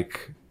 but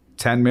like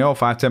 10 mil,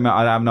 5-10 mil,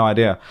 I have no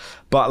idea.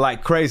 But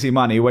like crazy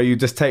money where you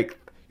just take,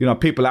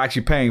 people are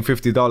actually paying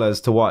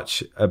 $50 to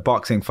watch a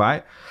boxing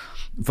fight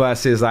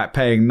versus like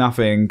paying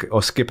nothing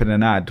or skipping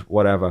an ad,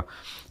 whatever.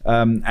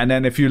 And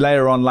then if you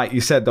layer on, like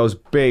you said, those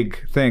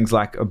big things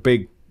like a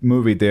big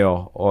movie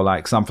deal or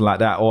like something like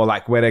that, or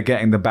like where they're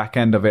getting the back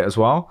end of it as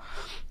well,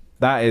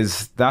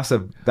 that's a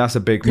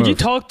big move. Could you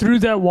talk through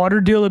that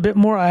water deal a bit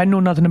more? I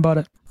know nothing about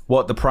it.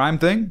 What, the Prime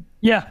thing?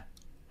 Yeah.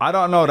 I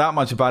don't know that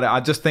much about it. I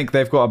just think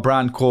they've got a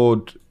brand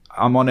called,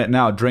 I'm on it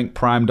now,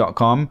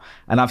 drinkprime.com,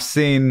 and I've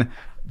seen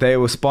they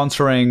were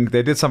sponsoring,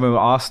 they did something with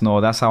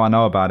Arsenal. That's how I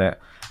know about it.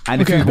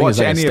 And if you watch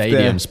any of the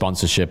stadium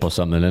sponsorship or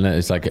something, isn't it?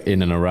 It's like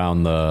in and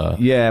around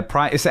the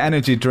Prime. It's an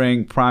energy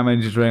drink, Prime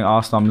energy drink.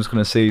 Arsenal. I'm just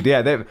gonna see.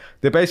 Yeah,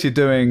 they're basically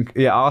doing.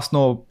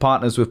 Arsenal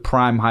partners with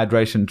Prime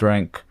hydration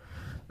drink.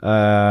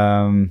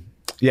 I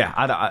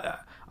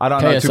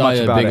don't know too much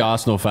about it. Big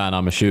Arsenal fan,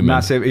 I'm assuming.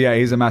 Massive. Yeah,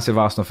 he's a massive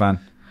Arsenal fan.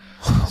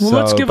 Well,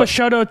 let's give a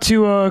shout out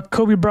to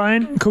Kobe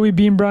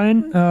Bean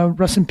Bryant.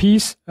 Rest in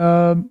peace.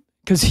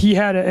 Because he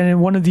had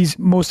one of these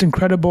most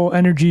incredible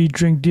energy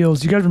drink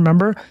deals. You guys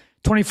remember?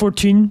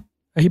 2014,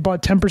 he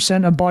bought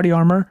 10% of Body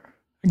Armor,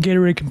 a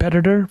Gatorade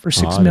competitor, for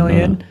 $6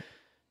 million.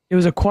 It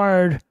was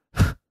acquired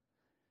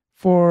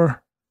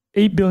for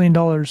 $8 billion,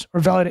 or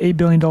valued at $8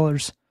 billion.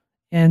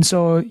 And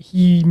so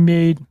he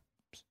made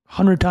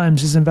 100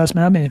 times his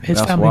investment. I mean,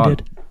 his family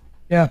did.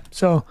 Yeah.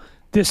 So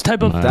this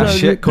type of that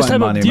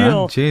shitcoin money,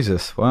 deal, man.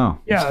 Jesus, wow.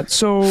 Yeah.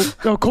 So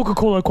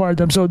Coca-Cola acquired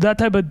them. So that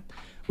type of,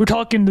 we're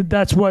talking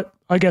that's what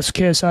I guess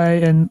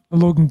KSI and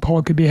Logan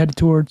Paul could be headed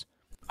towards.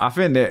 I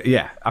think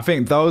I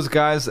think those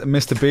guys,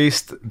 Mr.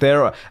 Beast,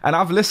 and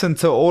I've listened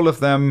to all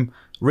of them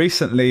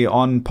recently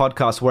on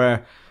podcasts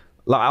where,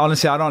 like,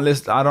 honestly, I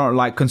don't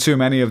like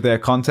consume any of their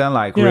content,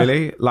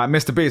 really. Like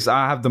Mr. Beast,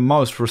 I have the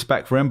most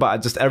respect for him, but I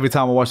just, every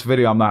time I watch the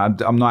video, I'm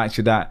not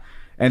actually that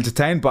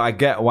entertained, but I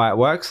get why it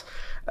works.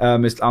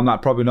 I'm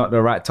probably not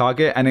the right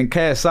target. And in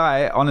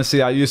KSI,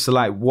 honestly, I used to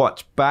like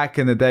watch back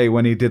in the day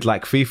when he did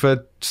like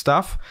FIFA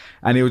stuff,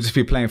 and he would just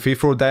be playing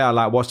FIFA all day. I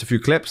like watched a few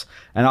clips,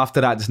 and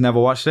after that, just never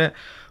watched it.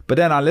 But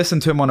then I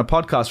listened to him on a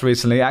podcast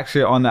recently,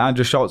 actually on the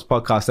Andrew Schultz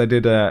podcast. They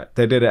did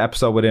an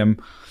episode with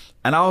him,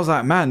 and I was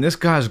like, man, this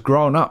guy's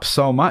grown up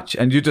so much.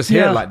 And you just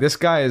hear like, this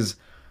guy is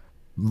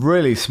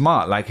really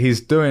smart. Like,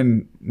 he's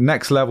doing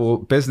next level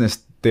business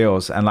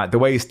deals, and like the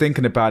way he's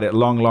thinking about it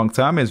long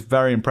term is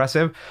very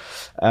impressive.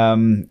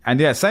 And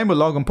same with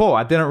Logan Paul.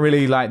 I didn't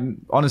really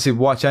honestly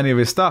watch any of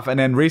his stuff, and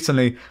then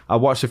recently I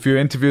watched a few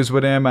interviews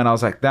with him, and I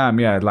was like, damn,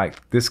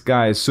 this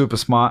guy is super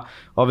smart.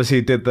 Obviously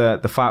he did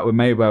the fight with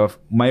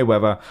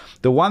Mayweather.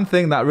 The one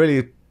thing that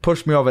really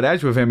pushed me over the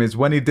edge with him is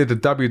when he did the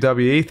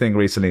WWE thing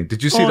recently.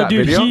 Did you see that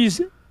video? He's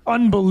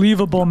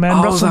unbelievable,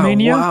 man.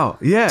 WrestleMania. Like, wow.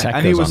 Yeah. Tech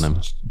and he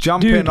was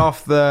jumping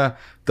off the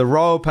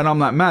rope, and I'm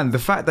like, man, the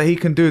fact that he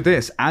can do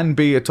this and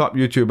be a top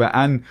YouTuber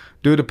and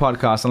do the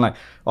podcast, and like,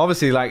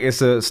 obviously, like,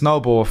 it's a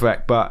snowball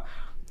effect, but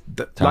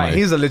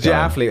he's a legit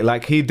athlete.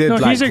 Like, he did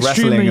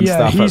wrestling and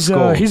stuff at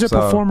school. He's a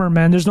performer,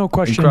 man. There's no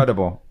question.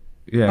 Incredible.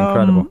 Yeah,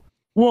 incredible.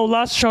 Well,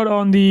 last shout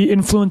on the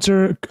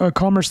influencer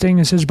commerce thing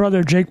is his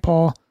brother Jake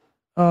Paul,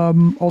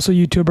 also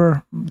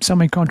YouTuber,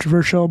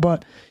 semi-controversial,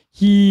 but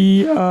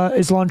he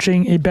is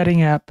launching a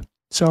betting app.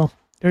 So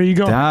there you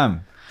go.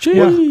 Damn.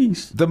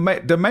 Jeez. The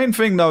main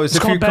thing though is,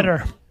 it's called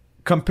better.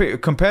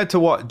 Compared to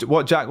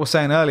what Jack was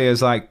saying earlier,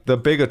 is like the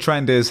bigger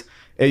trend is,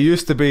 it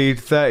used to be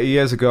 30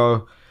 years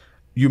ago,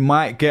 you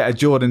might get a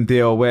Jordan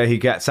deal where he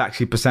gets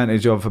actually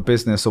percentage of a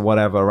business or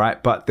whatever,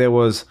 right? But it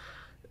was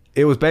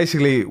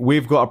basically,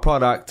 we've got a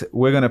product,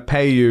 we're going to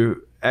pay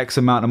you X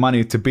amount of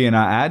money to be in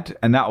our ad,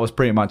 and that was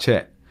pretty much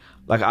it.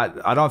 Like,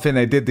 I don't think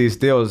they did these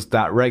deals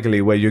that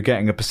regularly where you're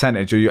getting a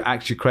percentage or you're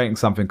actually creating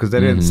something, because they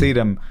didn't see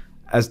them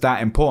as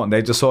that important.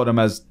 They just saw them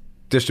as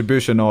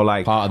distribution or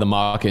like part of the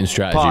marketing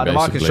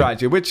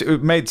strategy. Which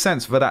made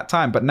sense for that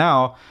time. But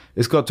now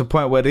it's got to a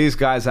point where these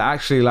guys are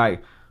actually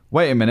like,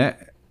 wait a minute,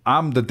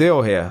 I'm the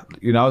deal here,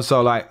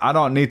 so like, I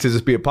don't need to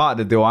just be a part of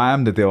the deal, I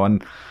am the deal.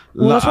 And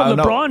that's what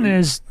LeBron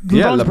is.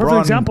 LeBron's a perfect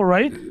example,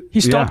 right?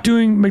 He stopped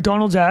doing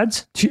McDonald's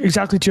ads,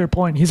 exactly to your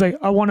point. He's like,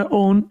 I want to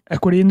own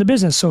equity in the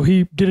business. So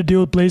he did a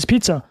deal with Blaze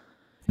Pizza,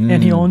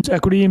 and he owns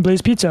equity in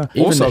Blaze Pizza.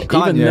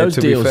 Even those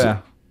deals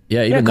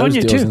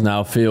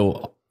now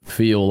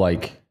feel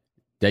like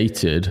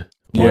dated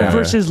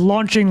versus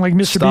launching like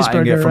Mr. Beast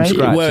Starting it Burger, from right?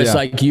 scratch. Where it's yeah.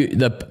 like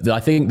I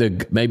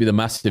think maybe the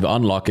massive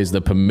unlock is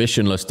the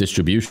permissionless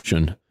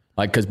distribution.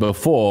 Like, because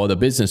before the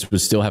business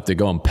would still have to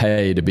go and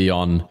pay to be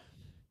on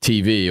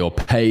TV or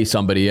pay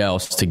somebody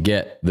else to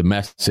get the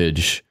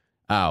message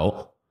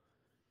out.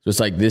 So it's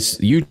like this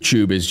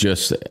YouTube is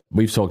just,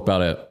 we've talked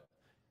about it,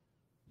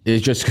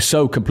 is just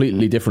so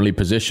completely differently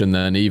positioned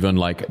than even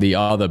like the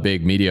other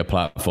big media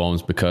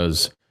platforms,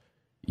 because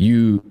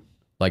you,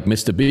 like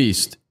Mr.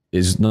 Beast,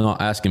 is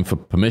not asking for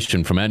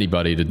permission from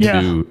anybody to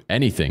do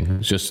anything.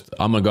 It's just,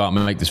 I'm going to go out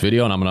and make this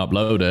video and I'm going to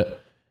upload it.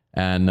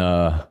 And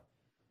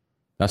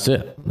that's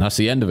it. That's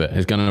the end of it.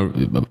 It's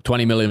going to,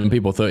 20 million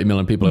people, 30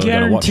 million people are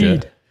going to watch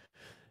it.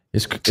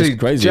 It's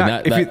crazy.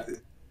 Jack,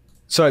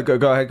 sorry,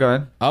 go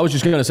ahead. I was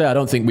just going to say, I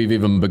don't think we've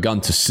even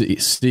begun to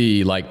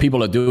see like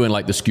people are doing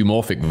like the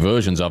skeuomorphic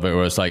versions of it,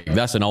 where it's like,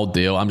 that's an old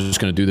deal. I'm just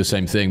going to do the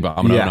same thing, but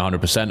I'm going to own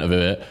 100% of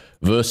it,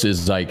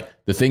 versus like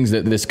the things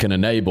that this can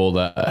enable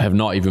that have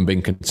not even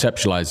been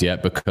conceptualized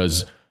yet,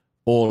 because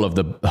all of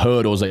the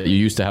hurdles that you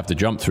used to have to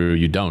jump through,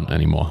 you don't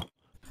anymore.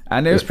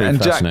 And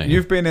Jack,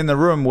 you've been in the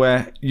room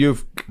where you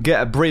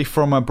get a brief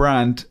from a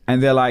brand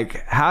and they're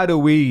like, how do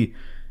we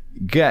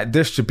get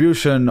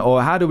distribution,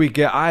 or how do we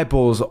get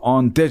eyeballs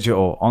on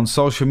digital, on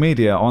social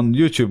media, on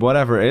YouTube,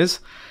 whatever it is?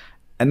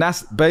 And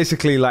that's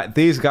basically like,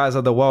 these guys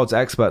are the world's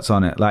experts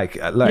on it. Like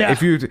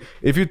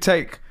if you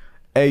take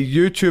a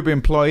YouTube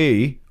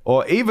employee,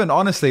 or even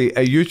honestly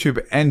a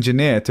YouTube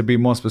engineer to be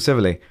more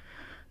specific,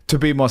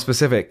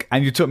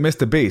 and you took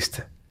Mr.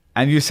 Beast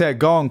and you said,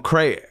 go and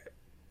create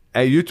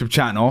a YouTube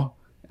channel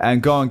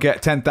and go and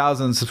get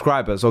 10,000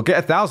 subscribers, or get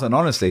 1,000,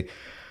 honestly,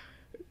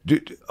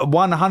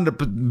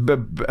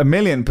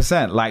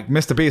 1,000,000%, like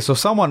Mr. Beast or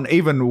someone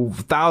even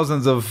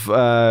thousands of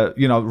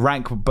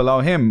rank below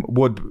him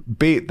would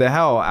beat the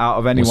hell out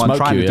of anyone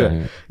trying to do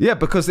it. Yeah,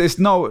 because it's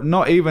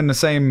not even the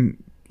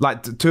same.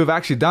 Like, to have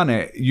actually done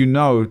it,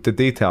 the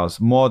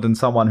details more than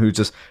someone who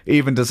just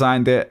even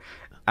designed it.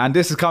 And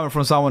this is coming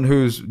from someone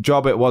whose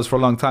job it was for a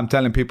long time,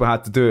 telling people how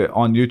to do it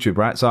on YouTube,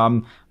 right? So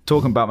I'm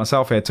talking about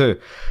myself here too.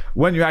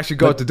 When you actually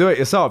go to do it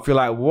yourself, you're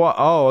like, what?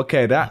 Oh,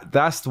 okay,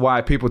 that's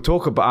why people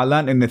talk about. I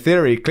learned in the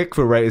theory,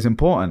 click-through rate is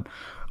important.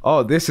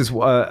 Oh, this is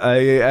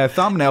a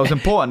thumbnail is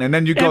important, and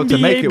then you go to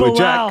make it with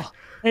Jack.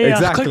 Hey,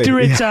 exactly. Click-through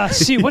rate.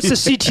 What's the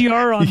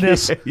CTR on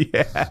this?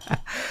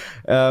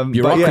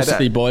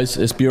 Bureaucracy, boys.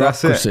 It's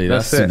bureaucracy.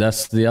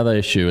 That's the other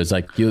issue. Is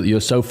like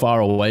you're so far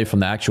away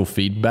from the actual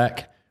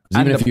feedback.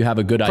 Even if you have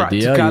a good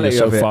idea, you're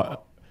so far.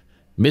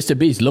 Mr.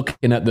 Beast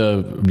looking at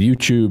the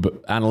YouTube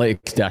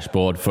analytics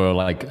dashboard for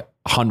like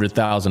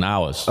 100,000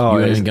 hours. Oh,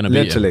 you ain't gonna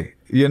be literally.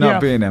 You're not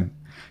beating him.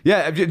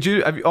 Yeah,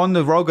 on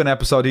the Rogan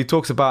episode, he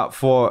talks about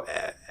for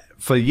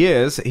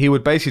years he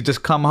would basically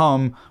just come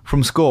home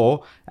from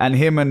school, and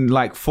him and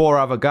like 4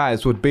 other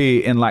guys would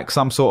be in like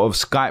some sort of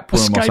Skype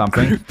room or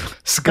something.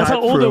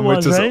 Skype room,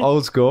 which is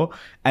old school,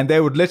 and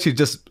they would literally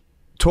just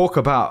talk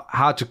about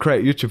how to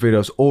create YouTube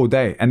videos all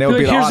day, and they'll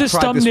be like, here's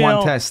try this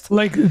one test,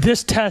 like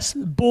this test,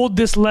 bold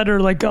this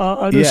letter, like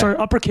sorry,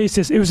 uppercase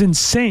this. It was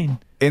insane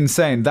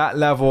that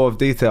level of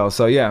detail.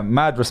 So yeah,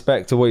 mad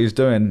respect to what he's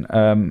doing.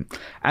 And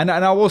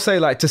I will say,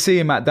 like, to see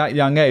him at that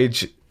young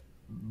age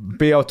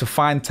be able to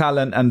find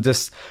talent and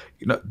just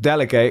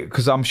delegate,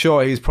 because I'm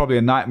sure he's probably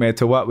a nightmare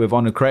to work with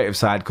on the creative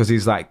side, because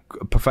he's like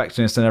a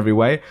perfectionist in every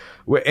way,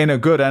 in a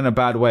good and a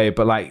bad way,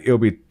 but like it'll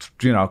be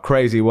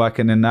crazy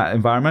working in that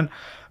environment.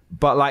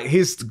 But like,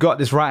 he's got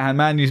this right-hand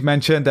man you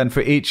mentioned, and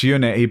for each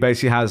unit, he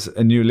basically has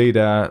a new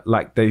leader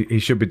like he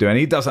should be doing.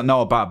 He doesn't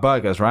know about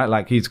burgers, right?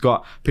 Like, he's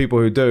got people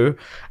who do,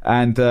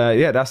 and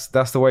that's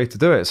the way to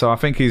do it. So I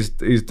think he's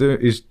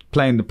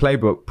playing the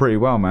playbook pretty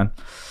well, man.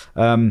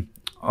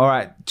 All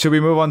right, should we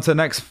move on to the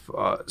next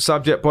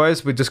subject,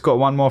 boys? We just got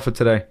one more for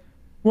today.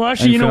 Well,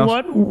 actually, you know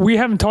what? We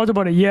haven't talked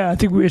about it yet. I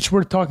think it's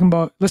worth talking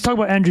about. Let's talk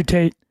about Andrew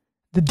Tate,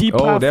 the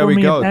deplatforming there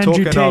we go. of Andrew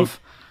Talking Tate. of.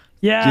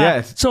 Yeah.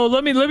 Yes. So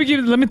let me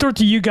throw it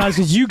to you guys,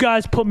 because you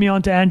guys put me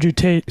onto Andrew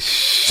Tate.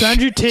 So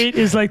Andrew Tate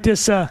is like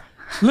this.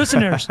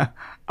 Listeners,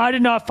 I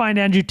did not find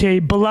Andrew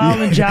Tate.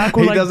 Bilal and Jack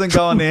were he like, doesn't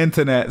go on the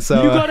internet,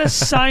 so you got to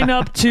sign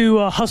up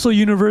to Hustle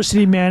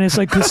University, man. It's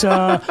like this.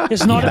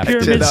 It's not a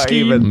pyramid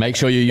scheme. Make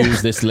sure you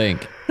use this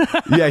link.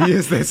 Yeah,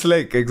 use this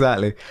link,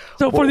 exactly.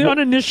 So for the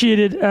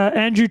uninitiated,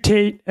 Andrew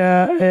Tate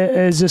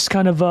is this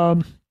kind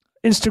of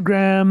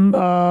Instagram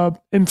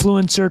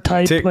influencer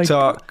type,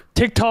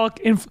 TikTok.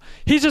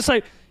 He's just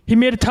like, he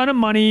made a ton of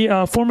money.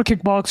 Former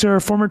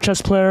kickboxer, former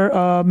chess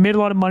player, made a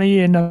lot of money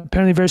in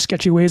apparently very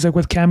sketchy ways, like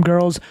with cam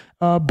girls.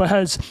 But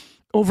has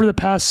over the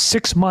past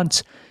 6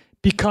 months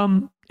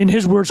become, in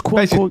his words,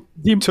 quote unquote,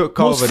 the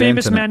most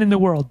famous man in the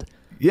world.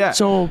 Yeah.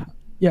 So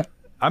yeah.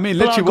 I mean,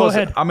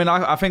 literally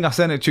I think I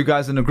sent it to you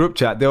guys in the group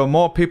chat. There were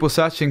more people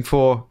searching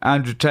for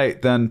Andrew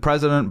Tate than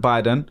President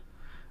Biden,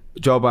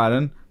 Joe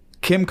Biden,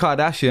 Kim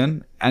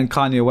Kardashian, and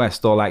Kanye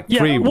West, or like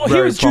 3 well,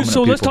 very he was prominent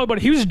people. Let's talk about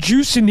it. He was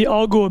juicing the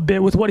algo a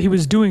bit with what he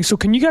was doing. So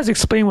can you guys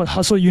explain what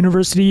Hustle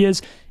University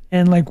is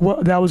and like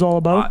what that was all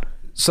about?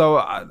 So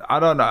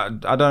I don't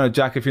know,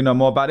 Jack, if you know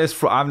more about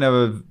this. I've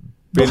never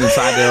been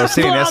inside there or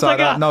seen it, so I like,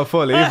 don't know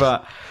fully.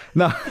 But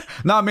no,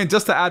 I mean,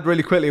 just to add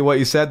really quickly what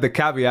you said, the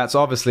caveats,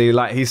 obviously,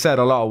 like he said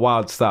a lot of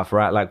wild stuff,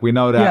 right? Like we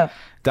know that. Yeah.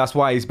 That's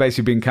why he's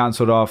basically been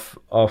cancelled off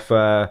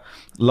a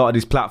lot of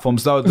these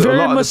platforms. Though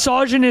very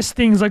misogynist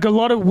things, like a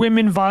lot of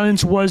women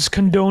violence was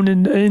condoned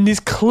in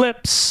these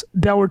clips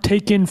that were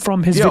taken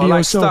from his videos.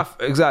 Like stuff,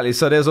 exactly.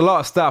 So there's a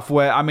lot of stuff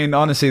where, I mean,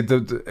 honestly,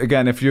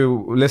 again, if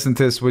you listen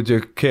to this with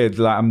your kid,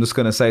 like I'm just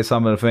gonna say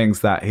some of the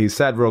things that he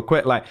said real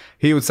quick. Like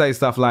he would say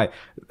stuff like,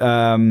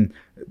 the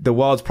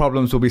world's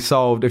problems will be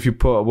solved if you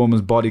put a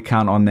woman's body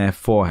count on their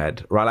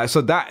forehead, right? Like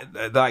so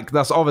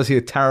that's obviously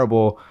a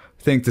terrible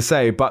thing to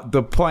say, but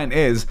the point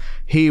is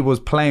he was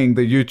playing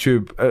the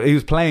he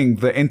was playing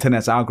the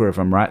internet's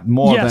algorithm, right?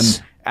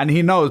 And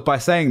he knows by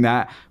saying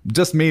that,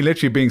 just me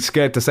literally being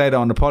scared to say that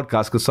on the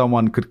podcast because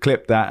someone could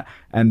clip that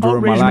and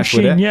ruin my life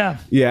with it.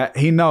 Yeah,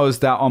 he knows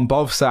that on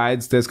both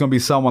sides there's going to be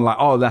someone like,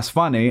 oh, that's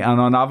funny,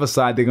 and on the other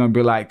side they're going to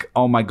be like,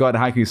 oh my god,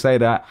 how can you say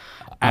that?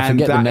 And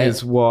that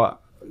is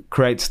what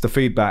creates the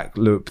feedback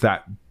loop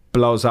that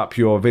blows up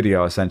your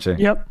video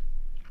essentially. Yep.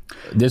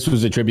 This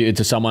was attributed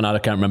to someone, I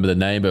can't remember the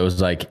name, but it was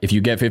like, if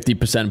you get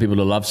 50% of people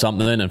to love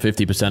something and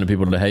 50% of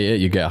people to hate it,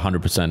 you get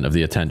 100% of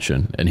the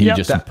attention. And he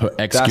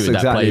executed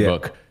that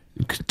playbook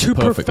to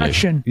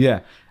perfection. Yeah.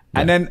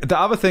 And then the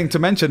other thing to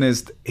mention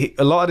is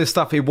a lot of this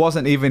stuff, it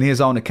wasn't even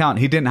his own account.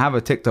 He didn't have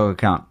a TikTok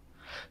account.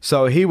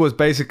 So he was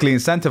basically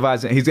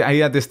incentivizing. He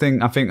had this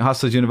thing, I think,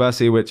 Hustlers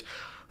University, which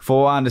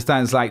for what I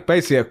understand is like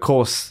basically a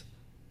course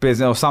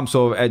business or some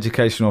sort of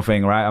educational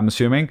thing, right? I'm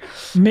assuming.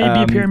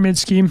 Maybe a pyramid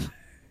scheme.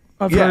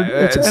 I've heard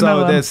it's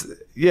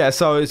MLM.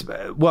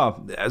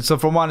 So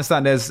from what I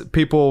understand, there's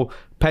people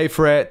pay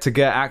for it to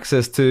get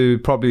access to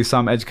probably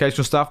some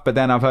educational stuff, but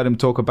then I've heard him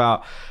talk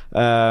about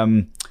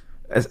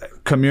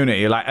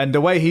community, like, and the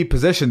way he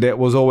positioned it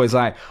was always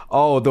like,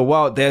 oh, the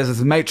world, there's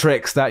this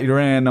matrix that you're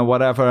in or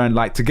whatever, and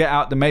like to get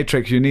out the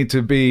matrix you need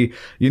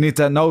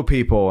to know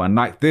people, and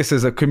like this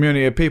is a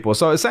community of people.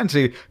 So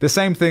essentially the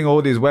same thing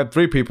all these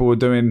Web3 people were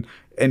doing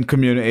in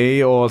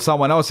community, or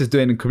someone else is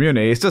doing in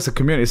community. It's just a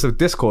community. It's a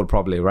Discord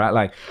probably, right?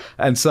 Like,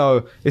 and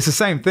so it's the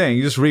same thing.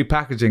 You're just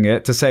repackaging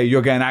it to say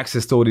you're getting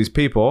access to all these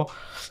people.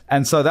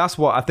 And so that's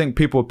what I think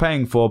people are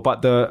paying for.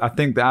 But I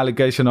think the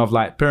allegation of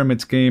like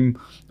pyramid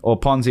scheme or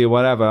Ponzi or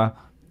whatever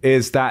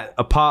is that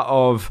a part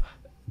of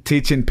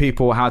teaching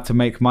people how to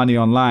make money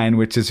online,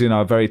 which is,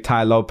 a very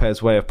Tai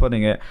Lopez way of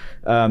putting it,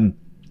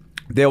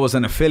 there was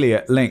an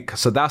affiliate link.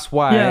 So that's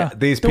why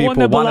these people, one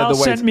that Bilal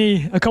sent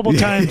me a couple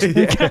times.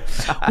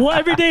 Well,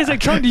 every day he's like,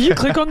 Trung, did you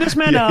click on this,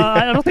 man?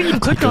 I don't think you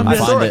clicked on this.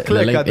 I find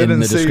the link in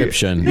the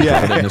description.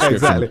 Yeah,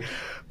 exactly.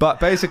 But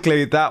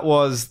basically that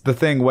was the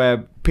thing where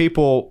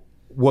people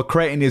were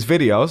creating these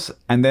videos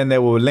and then they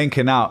were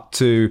linking out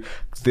to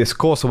this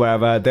course or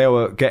wherever, they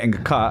were getting a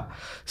cut.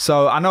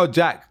 So I know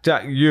Jack,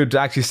 you'd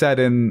actually said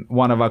in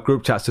one of our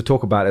group chats to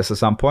talk about this at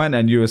some point,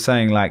 and you were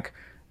saying like,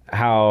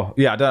 how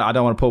I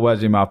don't want to put words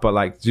in your mouth, but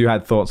like you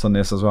had thoughts on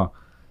this as well.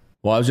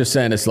 Well, I was just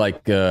saying it's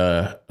like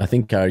I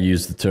think I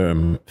used the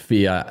term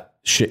fiat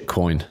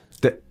shitcoin.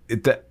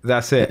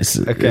 That's it.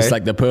 It's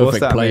like the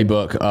perfect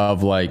playbook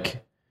of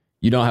like,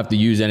 you don't have to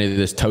use any of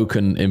this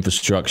token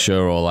infrastructure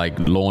or like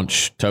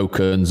launch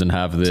tokens and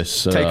have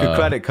this take a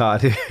credit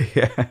card.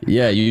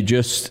 Yeah, you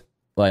just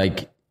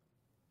like,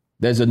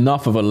 there's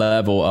enough of a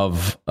level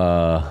of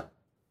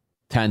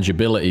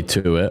tangibility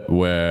to it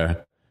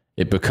where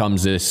it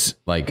becomes this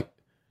like,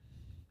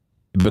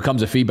 it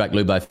becomes a feedback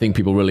loop that I think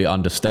people really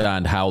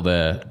understand how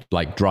they're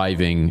like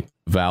driving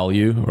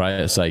value, right?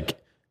 It's like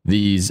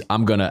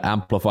I'm going to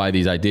amplify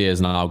these ideas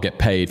and I'll get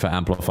paid for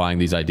amplifying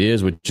these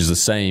ideas, which is the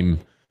same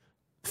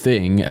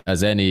thing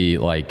as any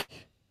like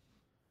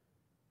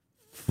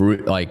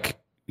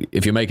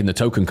if you're making the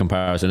token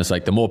comparison, it's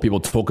like the more people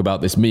talk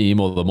about this meme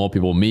or the more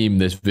people meme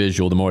this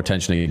visual, the more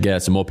attention it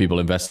gets, the more people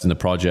invest in the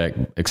project,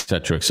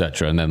 etc.,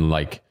 etc. And then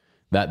like,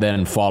 that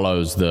then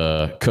follows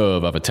the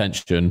curve of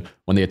attention.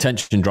 When the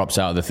attention drops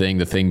out of the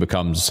thing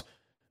becomes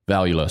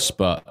valueless.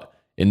 But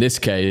in this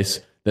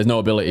case, there's no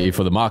ability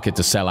for the market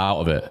to sell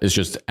out of it. It's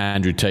just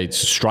Andrew Tate's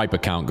Stripe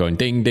account going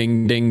ding,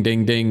 ding, ding,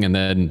 ding, ding. And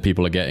then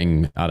people are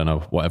getting, I don't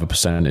know, whatever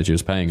percentage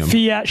is paying them.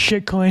 Fiat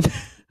shitcoin.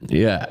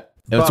 Yeah.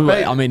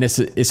 I mean, it's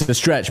a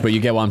stretch, but you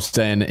get what I'm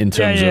saying in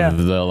terms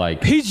of the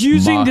like. He's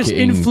using this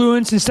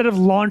influence instead of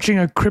launching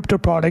a crypto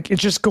product.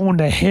 It's just going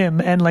to him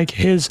and like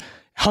his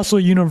Hustle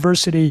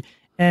University.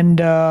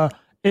 And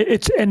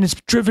it's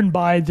driven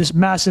by this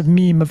massive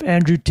meme of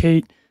Andrew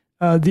Tate,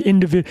 the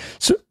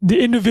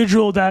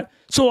individual that.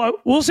 So I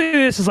will say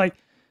this is like,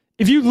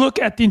 if you look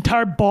at the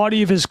entire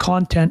body of his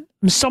content,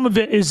 some of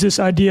it is this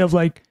idea of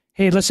like,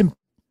 hey, listen,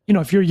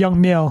 if you're a young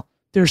male,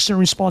 there's certain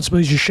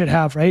responsibilities you should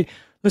have, right?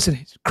 Listen,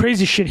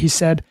 crazy shit he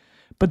said,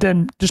 but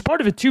then there's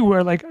part of it too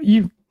where like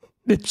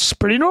it's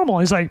pretty normal.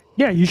 He's like,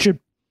 yeah, you should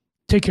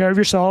take care of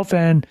yourself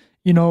and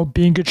be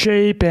in good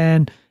shape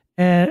and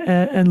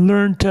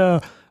learn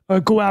to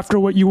go after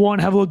what you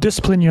want, have a little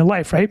discipline in your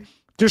life, right?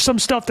 There's some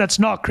stuff that's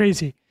not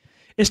crazy.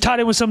 It's tied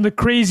in with some of the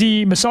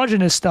crazy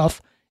misogynist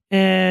stuff.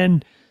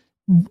 And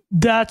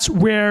that's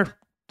where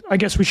I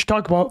guess we should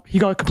talk about, he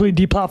got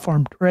completely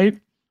deplatformed, right?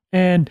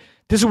 And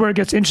this is where it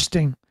gets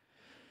interesting.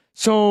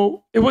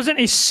 So it wasn't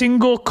a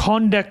single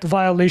conduct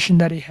violation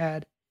that he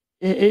had.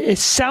 It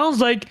sounds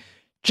like,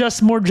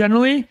 just more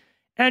generally,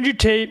 Andrew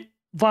Tate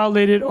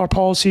violated our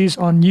policies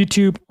on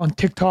YouTube, on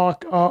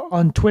TikTok,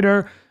 on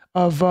Twitter,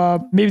 of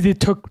maybe they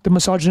took the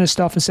misogynist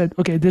stuff and said,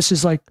 okay, this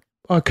is like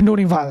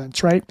condoning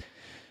violence, right?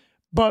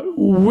 But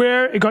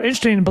where it got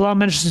interesting, and Bilal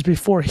mentioned this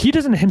before, he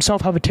doesn't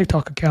himself have a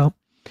TikTok account.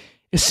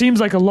 It seems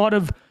like a lot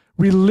of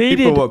related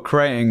people were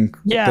creating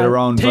their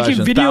own taking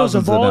versions, videos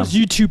of all his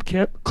them.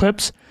 YouTube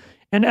clips.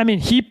 And I mean,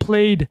 he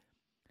played,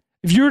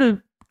 if you were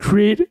to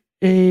create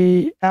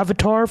a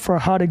avatar for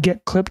how to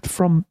get clipped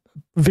from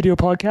video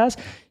podcast,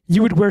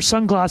 you would wear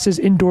sunglasses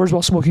indoors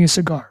while smoking a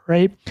cigar,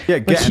 right? Yeah,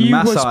 getting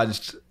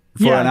massaged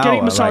for an hour.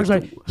 Getting massaged.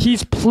 Like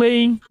he's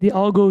playing the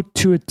algo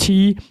to a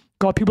T,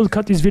 got people to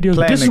cut these videos.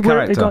 But this is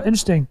where it got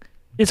interesting.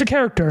 It's a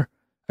character,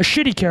 a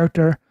shitty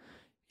character.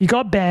 He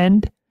got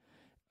banned.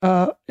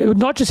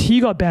 Not just he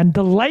got banned,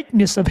 the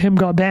likeness of him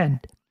got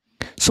banned.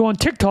 So on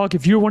TikTok,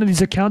 if you're one of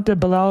these accounts that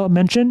Bilal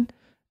mentioned,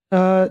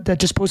 that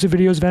just posted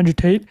videos of Andrew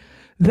Tate,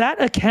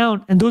 that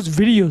account and those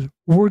videos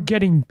were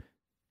getting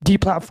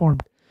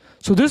deplatformed.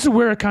 So this is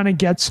where it kind of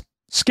gets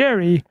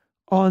scary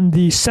on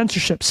the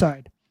censorship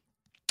side.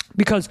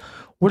 Because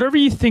whatever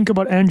you think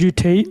about Andrew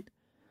Tate,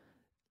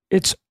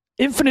 it's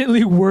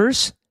infinitely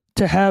worse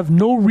to have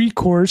no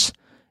recourse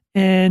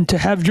and to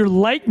have your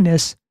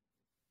likeness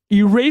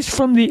erased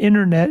from the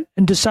internet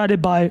and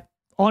decided by,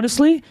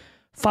 honestly,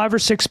 5 or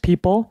 6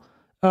 people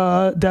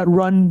that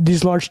run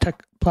these large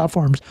tech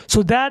platforms.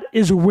 So that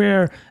is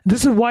where,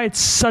 this is why it's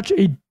such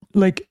a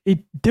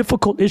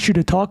difficult issue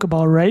to talk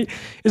about, right?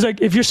 It's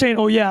like, if you're saying,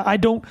 oh yeah, I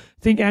don't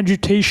think Andrew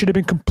Tate should have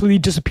been completely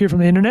disappeared from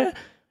the internet,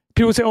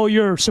 people say, oh,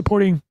 you're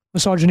supporting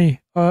misogyny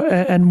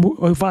and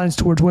violence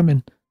towards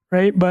women,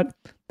 right? But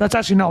that's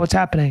actually not what's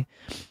happening.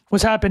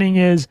 What's happening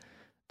is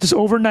just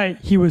overnight,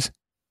 he was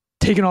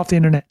taken off the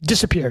internet,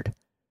 disappeared.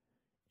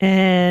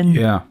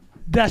 And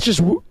that's just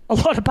a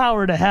lot of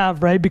power to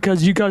have, right?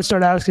 Because you got to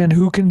start asking,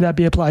 who can that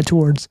be applied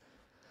towards?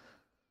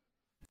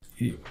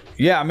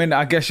 Yeah, I mean,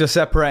 I guess you're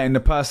separating the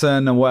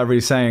person and whatever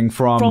he's saying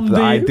from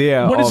the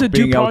idea what is of a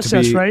due being process,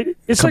 able to be right?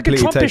 It's like a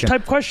Trumpish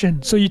type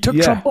question. So you took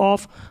Trump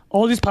off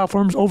all these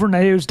platforms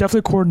overnight. It was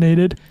definitely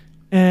coordinated.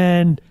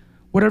 And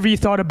whatever you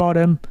thought about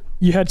him,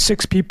 you had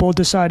 6 people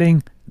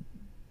deciding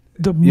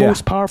the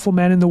most powerful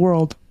man in the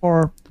world,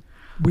 or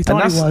we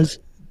thought he was.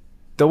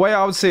 The way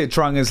I would see it,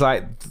 Trung, is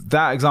like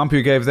that example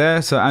you gave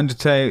there. So Andrew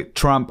Tate,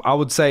 Trump, I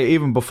would say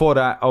even before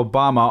that,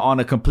 Obama, on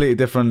a completely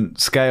different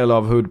scale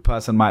of who the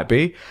person might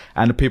be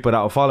and the people that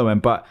will follow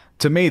him. But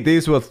to me,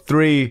 these were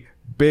 3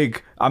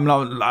 big, I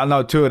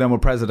know 2 of them were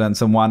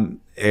presidents and one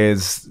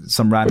is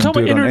some random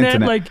dude on the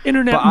internet. Like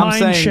internet but I'm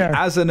saying, share.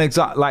 as an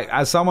example, like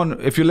as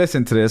someone, if you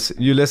listen to this,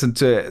 you listen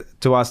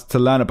to us to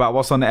learn about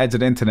what's on the edge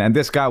of the internet. And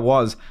this guy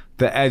was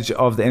the edge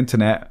of the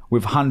internet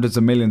with hundreds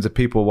of millions of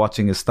people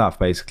watching his stuff,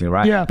 basically,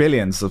 right? Yeah.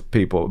 Billions of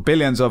people,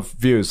 billions of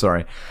views,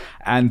 sorry.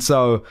 And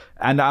so,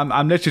 and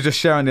I'm literally just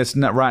sharing this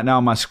right now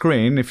on my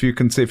screen. If you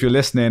can see, if you're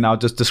listening, I'll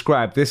just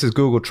describe. This is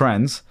Google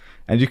Trends.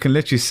 And you can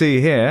literally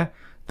see here,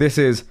 this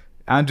is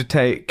Andrew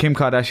Tate, Kim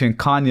Kardashian,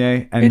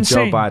 Kanye, and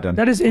Joe Biden.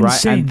 That is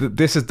insane. Right? And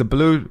this is the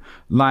blue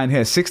line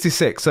here,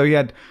 66. So he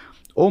had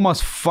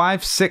almost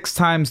 5-6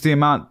 times the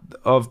amount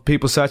of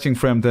people searching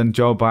for him than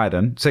Joe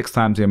Biden. 6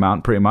 times the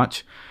amount, pretty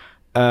much.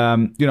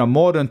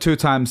 More than 2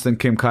 times than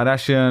Kim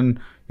Kardashian.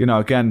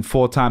 Again,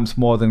 4 times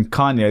more than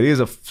Kanye. These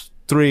are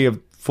 3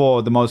 of 4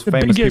 of the most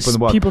famous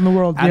people in the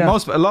world. And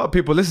a lot of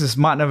people listeners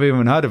might never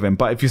even heard of him.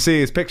 But if you see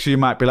his picture, you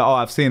might be like, oh,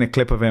 I've seen a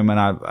clip of him and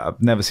I've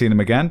never seen him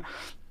again.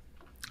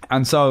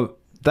 And so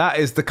that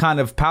is the kind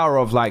of power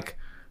of like,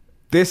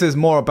 this is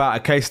more about a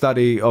case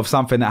study of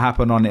something that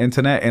happened on the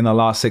internet in the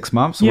last 6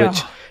 months,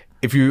 which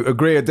if you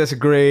agree or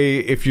disagree,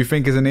 if you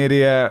think is an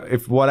idiot,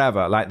 if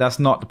whatever, like that's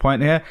not the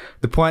point here.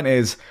 The point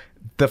is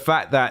the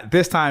fact that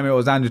this time it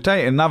was Andrew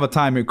Tate, another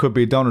time it could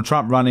be Donald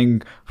Trump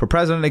running for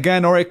president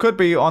again, or it could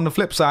be on the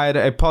flip side,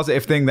 a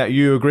positive thing that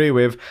you agree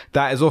with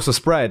that is also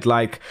spread.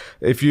 Like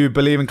if you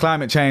believe in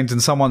climate change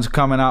and someone's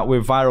coming out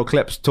with viral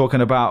clips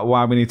talking about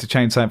why we need to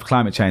change something for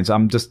climate change.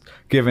 I'm just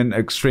giving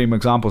extreme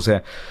examples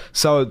here.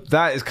 So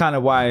that is kind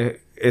of why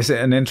it's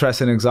an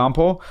interesting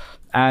example.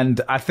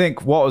 And I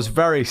think what was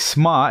very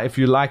smart, if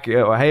you like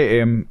it or hate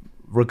him,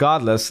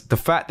 regardless, the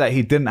fact that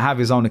he didn't have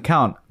his own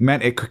account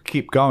meant it could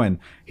keep going.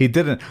 He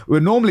didn't. Well,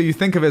 normally you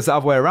think of it as the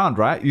other way around,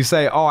 right? You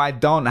say, oh, I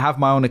don't have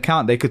my own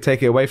account. They could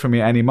take it away from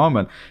me at any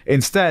moment.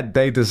 Instead,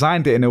 they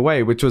designed it in a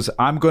way which was,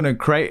 I'm going to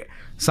create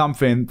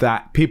something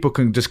that people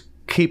can just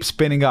keep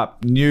spinning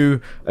up new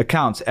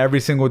accounts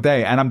every single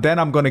day. And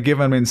I'm going to give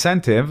them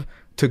incentive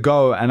to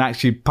go and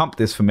actually pump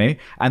this for me.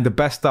 And the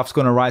best stuff's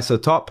going to rise to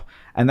the top.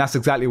 And that's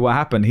exactly what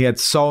happened. He had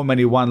so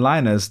many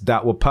one-liners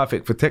that were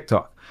perfect for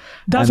TikTok.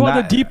 That's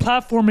why the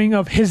deplatforming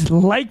of his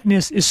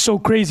likeness is so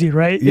crazy,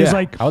 right? Yeah. It's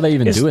like, how are they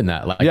even doing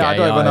that? Like I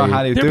don't even know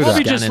how they do that. They're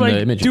probably just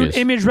like doing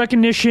image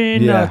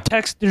recognition,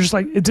 text. They're just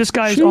like, this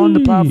guy's on the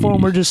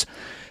platform. We're just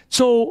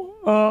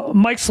So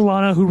Mike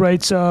Solana, who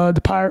writes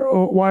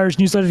the Wires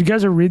newsletter, you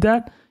guys ever read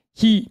that?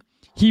 He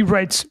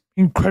writes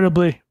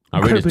incredibly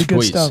good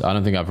tweets. stuff. I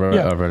don't think I've read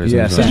his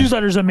Yeah, newsletter. His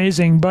newsletter is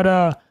amazing,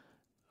 but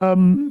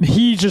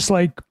he just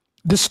like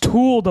this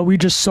tool that we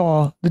just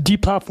saw, the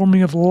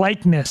deplatforming of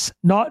likeness,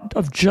 not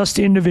of just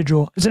the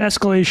individual. It's an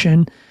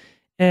escalation,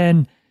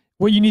 and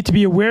what you need to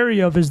be wary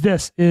of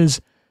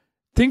is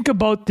think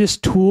about this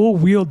tool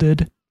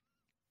wielded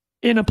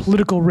in a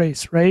political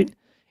race, right?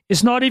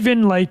 It's not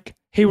even like,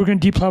 hey, we're going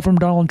to deplatform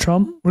Donald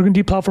Trump. We're going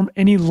to deplatform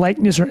any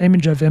likeness or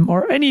image of him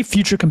or any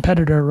future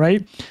competitor,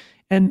 right?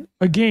 And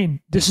again,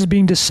 this is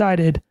being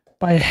decided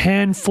by a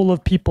handful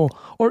of people.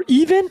 Or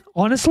even,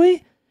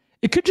 honestly,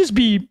 it could just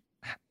be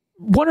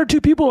one or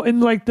two people in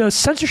like the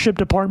censorship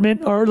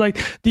department or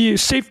like the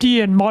safety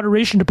and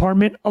moderation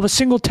department of a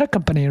single tech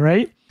company,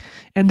 right?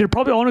 And they're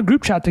probably all in a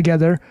group chat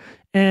together.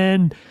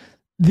 And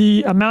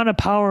the amount of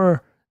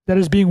power that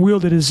is being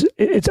wielded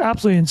it's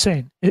absolutely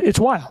insane. It's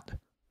wild.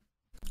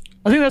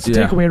 I think that's the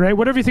takeaway, right?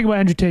 Whatever you think about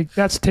Andrew Tate,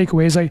 that's the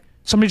takeaway. It's like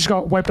somebody just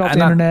got wiped off the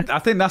internet. I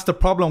think that's the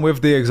problem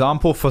with the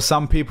example for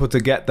some people to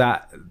get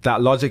that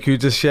logic you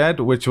just shared,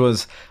 which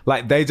was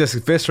like they just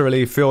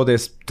viscerally feel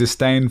this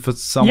disdain for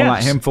someone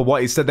like him for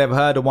what he said. They've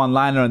heard a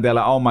one-liner and they're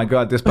like, oh my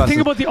God, this person. But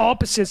think about the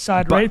opposite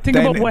side, right? Think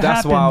about what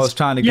happens. That's why I was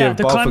trying to give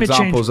both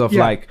examples of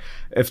like,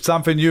 if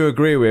something you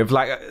agree with,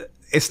 like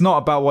it's not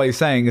about what he's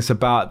saying, it's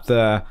about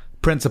the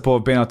principle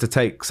of being able to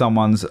take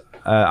someone's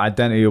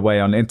identity away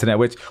on the internet,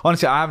 which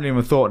honestly I haven't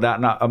even thought that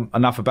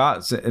enough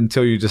about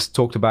until you just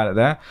talked about it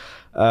there.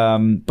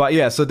 But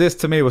yeah, so this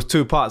to me was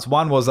two parts.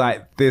 One was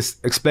like this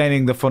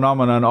explaining the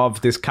phenomenon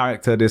of this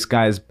character. This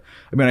guy's,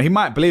 I mean, he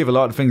might believe a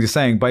lot of things he's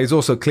saying, but he's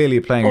also clearly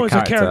playing a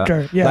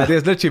character. Yeah. Like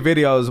there's literally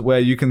videos where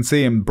you can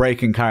see him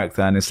breaking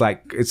character, and it's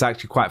like it's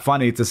actually quite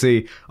funny to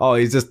see. Oh,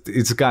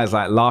 this guy's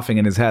like laughing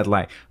in his head,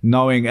 like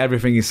knowing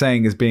everything he's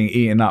saying is being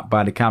eaten up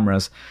by the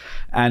cameras.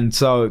 And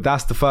so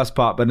that's the first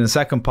part. But then the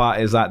second part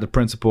is like the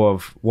principle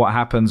of what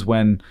happens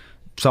when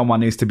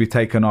someone needs to be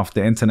taken off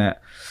the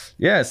internet.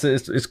 Yes,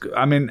 it's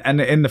I mean, and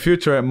in the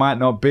future, it might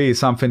not be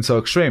something so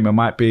extreme. It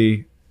might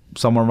be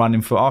someone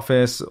running for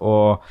office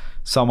or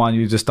someone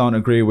you just don't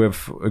agree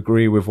with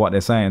what they're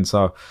saying.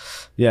 So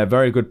yeah,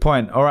 very good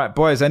point. All right,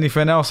 boys,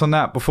 anything else on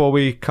that before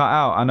we cut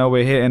out? I know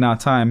we're hitting our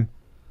time.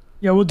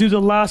 Yeah, we'll do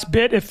the last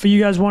bit. If you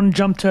guys want to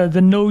jump to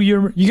the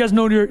you guys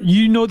know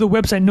the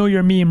website Know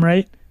Your Meme,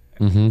 right?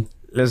 Mm-hmm.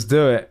 Let's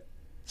do it.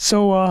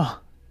 So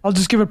I'll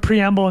just give a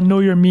preamble and Know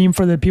Your Meme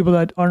for the people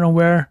that aren't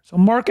aware. So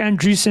Mark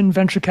Andreessen,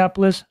 venture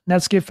capitalist,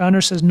 Netscape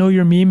founder, says Know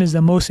Your Meme is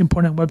the most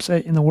important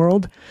website in the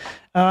world.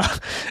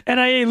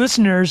 NIA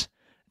listeners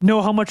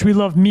know how much we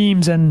love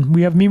memes, and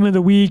we have Meme of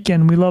the Week,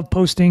 and we love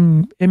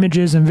posting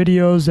images and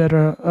videos that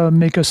are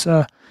make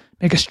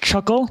us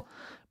chuckle.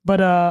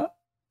 But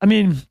I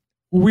mean,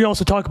 we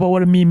also talk about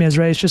what a meme is,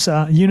 right? It's just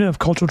a unit of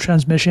cultural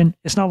transmission.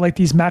 It's not like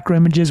these macro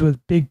images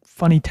with big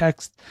funny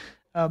text.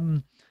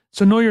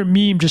 So Know Your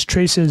Meme just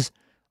traces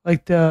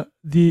like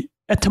the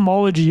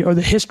etymology or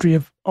the history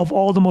of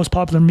all the most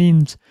popular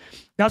memes.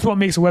 That's what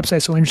makes a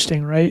website so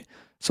interesting, right?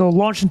 So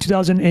launched in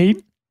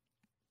 2008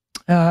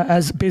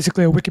 as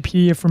basically a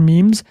Wikipedia for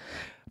memes.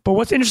 But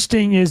what's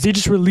interesting is they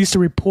just released a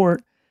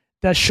report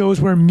that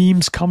shows where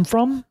memes come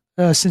from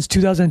since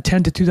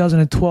 2010 to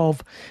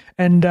 2012.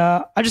 And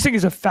I just think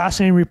it's a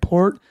fascinating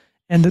report.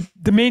 And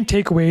the main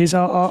takeaways,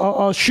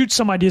 I'll shoot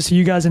some ideas to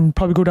you guys and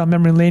probably go down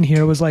memory lane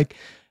here, was like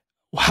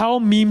how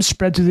memes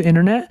spread through the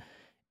internet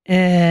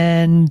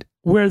and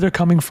where they're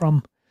coming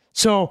from.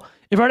 So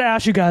if I were to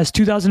ask you guys,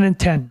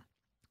 2010,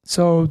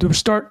 so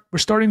we're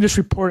starting this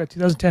report at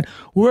 2010,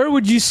 where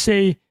would you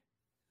say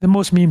the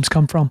most memes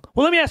come from?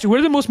 Well, let me ask you, where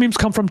do the most memes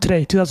come from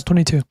today,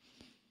 2022?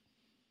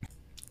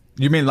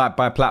 You mean like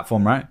by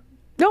platform, right?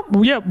 No,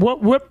 yeah.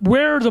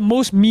 Where are the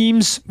most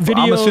memes, videos,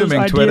 I'm assuming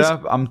ideas?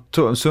 Twitter. I'm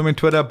assuming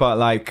Twitter, but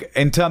like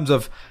in terms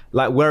of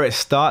like where it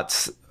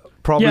starts,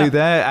 probably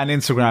there, and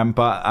Instagram.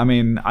 But I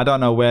mean, I don't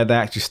know where they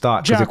actually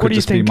start because it could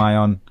just be my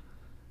own.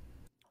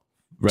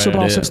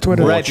 Reddit,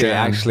 Twitter. Reddit,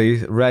 actually.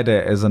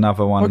 Reddit is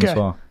another one as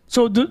well.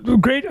 So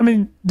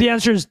the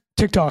answer is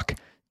TikTok.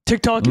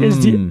 TikTok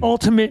is the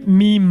ultimate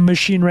meme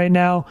machine right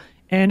now,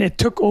 and it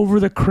took over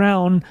the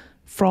crown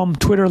from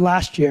Twitter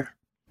last year.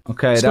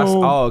 Okay,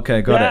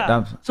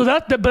 got it.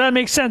 But that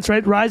makes sense,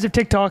 right? Rise of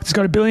TikTok. It's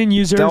got 1 billion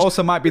users. That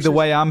also might be the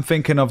way I'm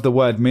thinking of the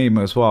word meme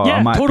as well.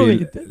 Yeah,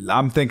 totally.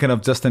 I'm thinking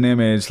of just an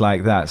image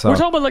like that. So we're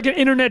talking about like an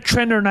internet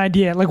trend or an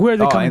idea, like where are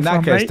they coming from?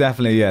 In that case, right?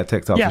 definitely,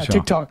 TikTok. Yeah, for sure.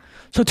 TikTok.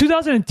 So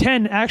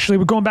 2010, actually,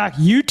 we're going back.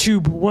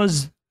 YouTube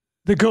was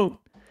the GOAT.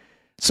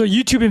 So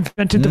YouTube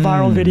invented the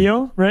viral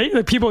video, right?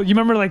 Like people, you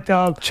remember like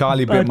the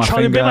Charlie bit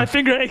my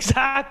finger,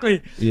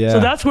 exactly. Yeah. So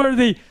that's where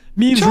the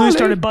memes really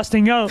started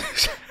busting out.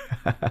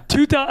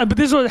 2000, but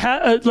this was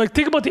like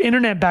think about the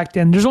internet back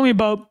then. There's only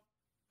about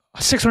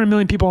 600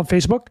 million people on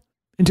Facebook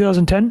in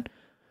 2010.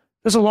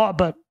 That's a lot,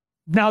 but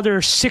now there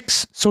are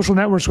 6 social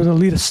networks with at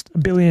least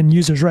 1 billion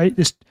users, right?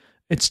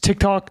 It's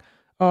TikTok,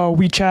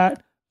 WeChat,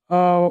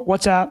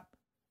 WhatsApp,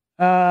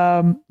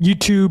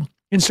 YouTube,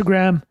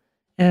 Instagram,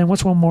 and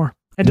what's one more?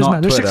 It doesn't Not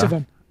matter. There's 6 Twitter. of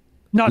them.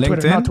 Not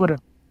Twitter. LinkedIn? Not Twitter.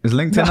 Is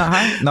LinkedIn that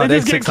high? No, It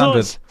there's is getting 600.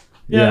 close.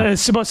 Yeah,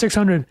 it's about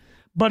 600.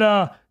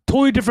 But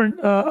totally different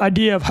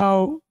idea of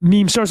how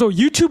memes start. So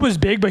YouTube was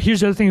big, but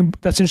here's the other thing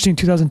that's interesting in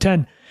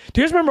 2010.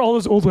 Do you guys remember all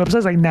those old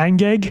websites like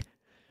 9gag?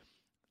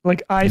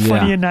 Like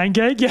iFunny and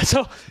 9gag? Yeah,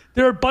 so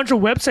there are a bunch of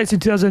websites in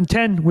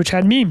 2010 which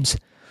had memes.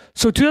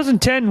 So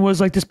 2010 was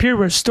like this period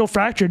where it's still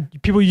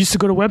fractured. People used to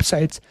go to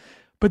websites.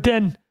 But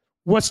then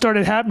what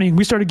started happening?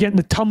 We started getting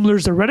the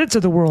Tumblrs, the Reddits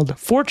of the world,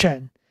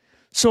 4chan.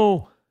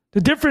 So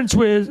the difference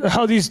with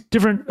how these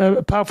different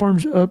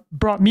platforms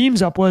brought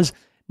memes up was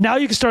now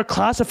you can start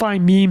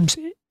classifying memes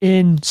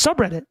in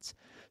subreddits.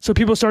 So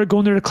people started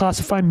going there to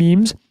classify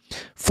memes.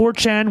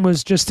 4chan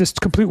was just this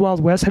complete Wild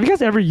West. Have you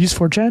guys ever used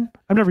 4chan?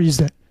 I've never used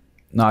it.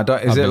 No, I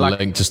don't. Is I've it been like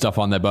linked to stuff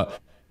on there, but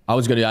I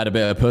was going to add a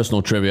bit of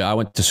personal trivia. I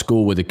went to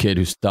school with a kid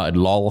who started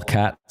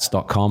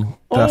lolcats.com.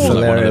 That's It was,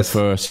 like, hilarious. one of the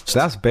first,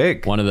 That's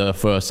big. one of the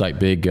first like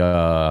big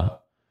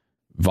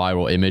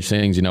viral image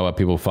things, you know, where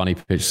people funny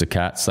pictures of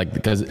cats, like,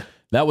 because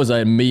that was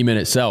a meme in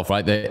itself,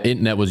 right? The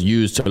internet was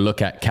used to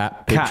look at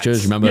cat Cats.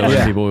 pictures. Remember Yeah. when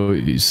Yeah. people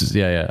used to,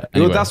 yeah. Well,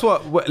 Anyway. that's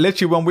what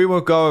literally when we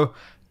would go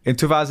in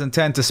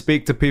 2010 to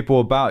speak to people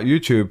about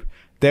YouTube,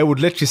 they would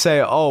literally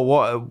say, "Oh,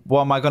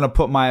 what am I going to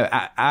put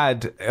my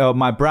ad,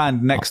 my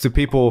brand next to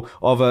people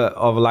of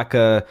like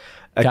a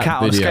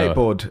cat on a video.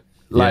 skateboard,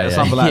 like Yeah.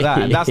 something like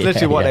that." And that's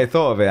literally what Yeah. they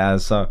thought of it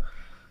as. So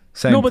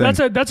same No, but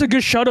thing. that's a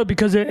good shout out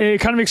because it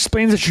kind of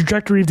explains the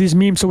trajectory of these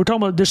memes. So we're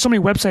talking about there's so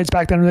many websites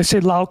back then where they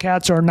said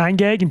lolcats or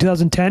 9gag in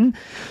 2010.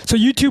 So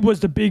YouTube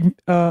was the big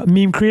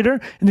meme creator,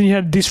 and then you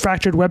had these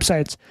fractured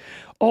websites.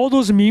 All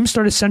those memes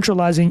started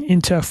centralizing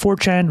into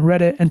 4chan,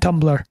 Reddit, and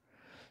Tumblr.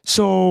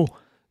 So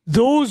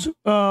those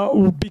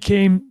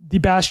became the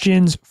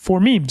bastions for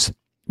memes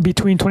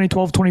between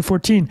 2012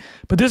 2014.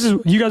 But this is,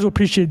 you guys will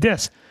appreciate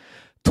this.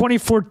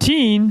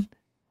 2014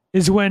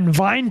 is when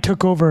Vine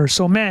took over.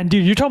 So man,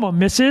 dude, you're talking about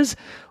misses.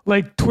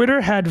 Like Twitter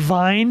had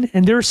Vine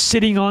and they're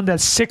sitting on that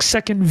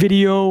 6-second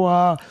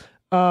video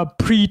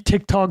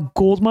pre-TikTok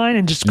goldmine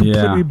and just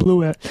completely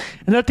blew it.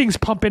 And that thing's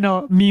pumping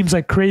out memes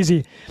like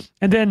crazy.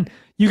 And then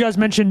you guys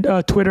mentioned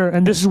Twitter,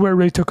 and this is where it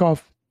really took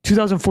off,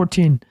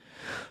 2014.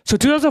 So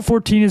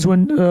 2014 is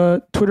when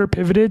Twitter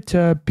pivoted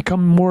to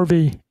become more of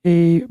a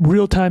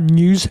real-time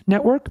news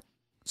network.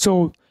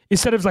 So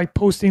instead of like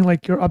posting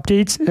like your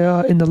updates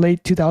in the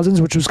late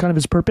 2000s, which was kind of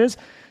its purpose,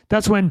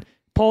 that's when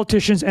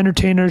politicians,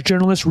 entertainers,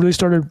 journalists really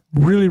started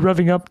really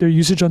revving up their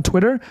usage on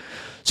Twitter.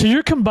 So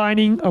you're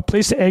combining a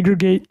place to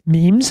aggregate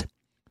memes,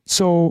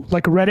 so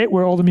like Reddit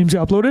where all the memes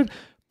get uploaded,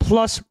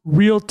 plus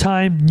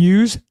real-time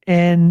news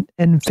and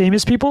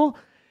famous people.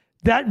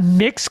 That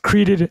mix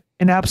created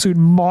an absolute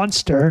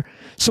monster.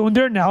 So in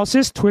their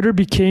analysis, Twitter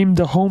became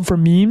the home for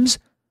memes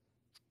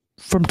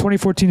from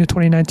 2014 to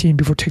 2019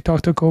 before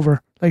TikTok took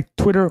over. Like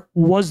Twitter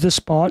was the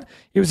spot.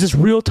 It was this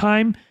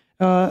real-time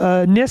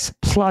ness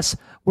plus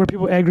where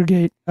people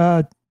aggregate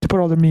to put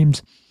all their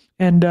memes.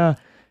 And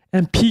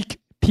peak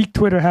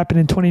Twitter happened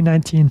in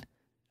 2019.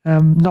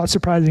 Not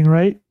surprising,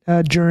 right?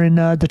 During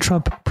the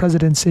Trump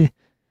presidency.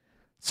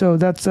 So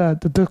that's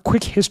the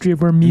quick history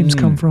of where memes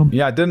come from.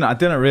 Yeah, I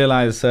didn't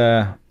realize.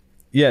 Yeah,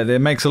 it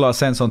makes a lot of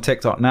sense on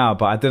TikTok now,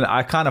 but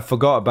I kind of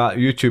forgot about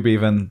YouTube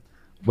even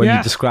when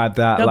you described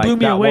that. That blew Like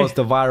me that away. was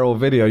the viral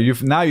video.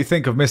 Now you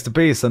think of Mr.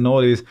 Beast and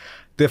all these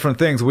different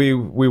things. We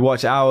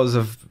watch hours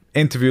of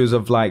interviews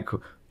of like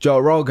Joe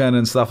Rogan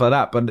and stuff like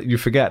that, but you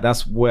forget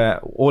that's where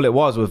all it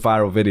was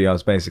viral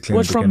videos basically.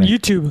 Was from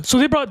YouTube. So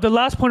they brought, the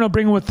last point I'll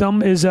bring with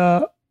them is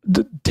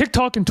the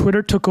TikTok and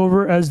Twitter took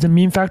over as the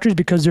meme factories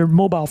because they're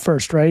mobile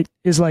first, right?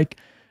 Is like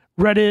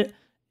Reddit,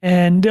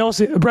 and they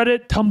also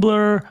Reddit,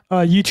 Tumblr,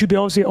 YouTube. They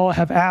obviously all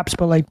have apps,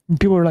 but like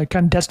people are like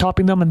kind of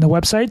desktoping them and the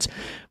websites.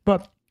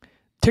 But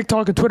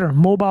TikTok and Twitter,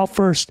 mobile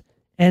first,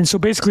 and so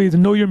basically the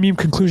know your meme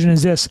conclusion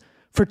is this: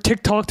 for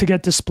TikTok to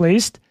get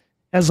displaced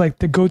as like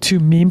the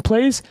go-to meme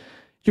place,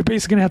 you're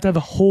basically gonna have to have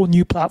a whole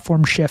new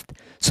platform shift.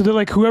 So they're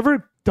like,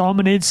 whoever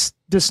dominates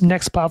this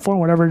next platform,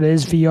 whatever it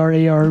is,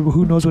 VR, AR,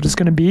 who knows what it's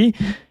going to be,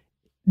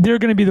 they're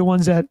going to be the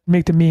ones that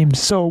make the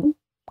memes. So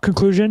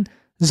conclusion,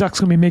 Zuck's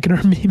going to be making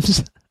our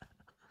memes.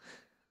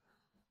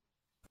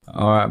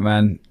 All right,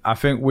 man. I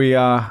think we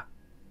are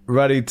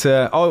ready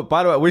to... Oh,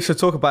 by the way, we should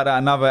talk about that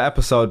another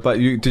episode, but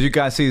did you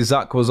guys see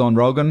Zuck was on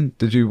Rogan?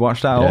 Did you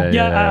watch that? all?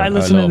 Yeah, I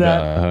listened to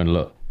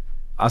that.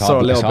 I saw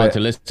a little It's hard bit. to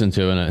listen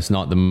to, and it's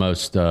not the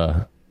most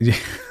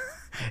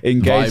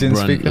Engaging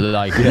vibrant, speaker.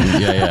 like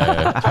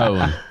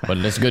tone,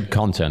 but there's good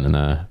content in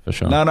there for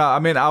sure. No, I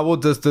mean, I will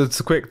just,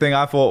 the quick thing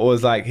I thought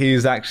was like,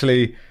 he's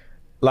actually,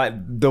 like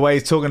the way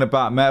he's talking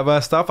about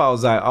metaverse stuff, I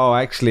was like, oh,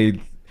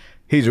 actually,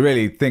 he's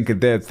really thinking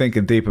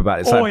deep about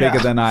it. It's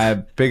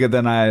bigger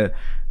than I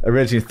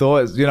originally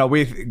thought. It's, you know,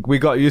 we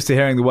got used to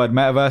hearing the word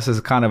metaverse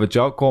as kind of a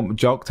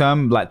joke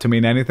term, like to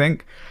mean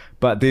anything.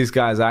 But these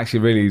guys are actually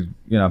really,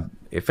 you know,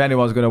 if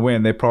anyone's going to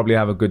win, they probably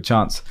have a good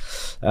chance.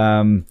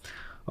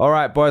 All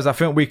right, boys, I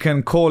think we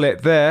can call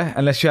it there,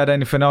 unless you had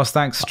anything else.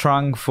 Thanks,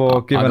 Trung,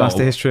 for giving us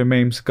the history of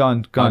memes. Go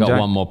on, I got Jack.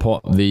 one more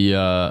point. The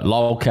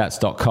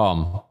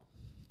lolcats.com,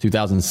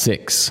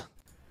 2006.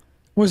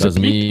 Was does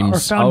it peaked or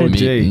memes. founded?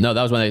 OG. No,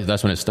 that's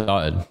when it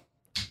started.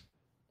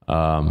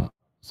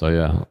 So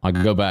yeah, I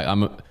could go back.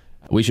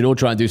 We should all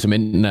try and do some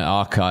Internet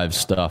Archive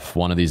stuff.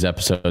 One of these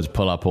episodes,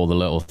 pull up all the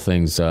little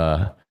things,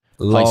 high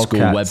school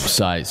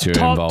websites you're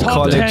involved in.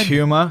 College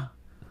humor.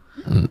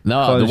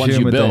 No, College the ones you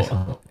humor built.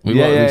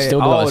 day. We still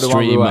got a the one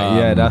we stream. were-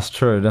 yeah, that's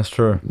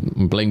true.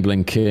 Bling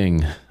Bling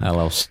King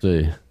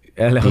LLC.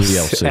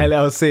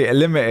 LLC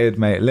limited,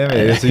 mate.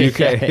 Limited. It's the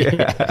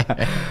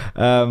UK.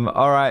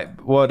 All right.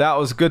 Well, that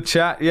was good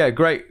chat. Yeah,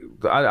 great.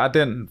 I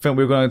didn't think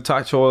we were going to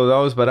touch all of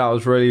those, but that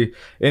was really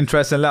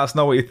interesting. Let us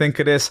know what you think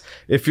of this.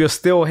 If you're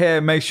still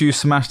here, make sure you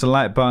smash the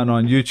like button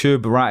on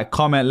YouTube. Write a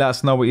comment. Let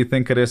us know what you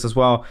think of this as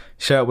well.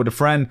 Share it with a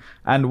friend.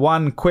 And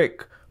one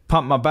quick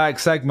pump my bag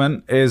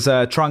segment is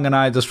Trung and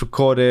I just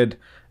recorded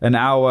an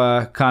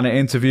hour kind of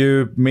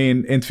interview, me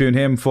interviewing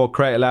him for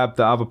Creator Lab,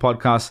 the other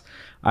podcast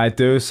I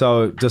do.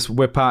 So just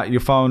whip out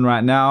your phone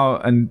right now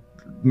and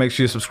make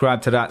sure you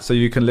subscribe to that so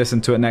you can listen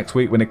to it next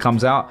week when it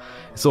comes out.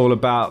 It's all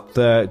about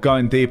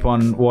going deep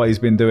on what he's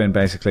been doing,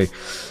 basically.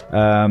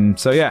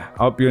 So yeah,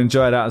 I hope you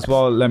enjoy that as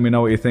well. Let me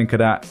know what you think of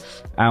that,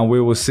 and we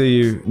will see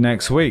you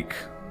next week.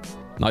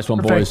 Nice one,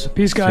 Perfect. boys.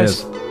 Peace,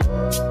 guys.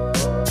 Cheers.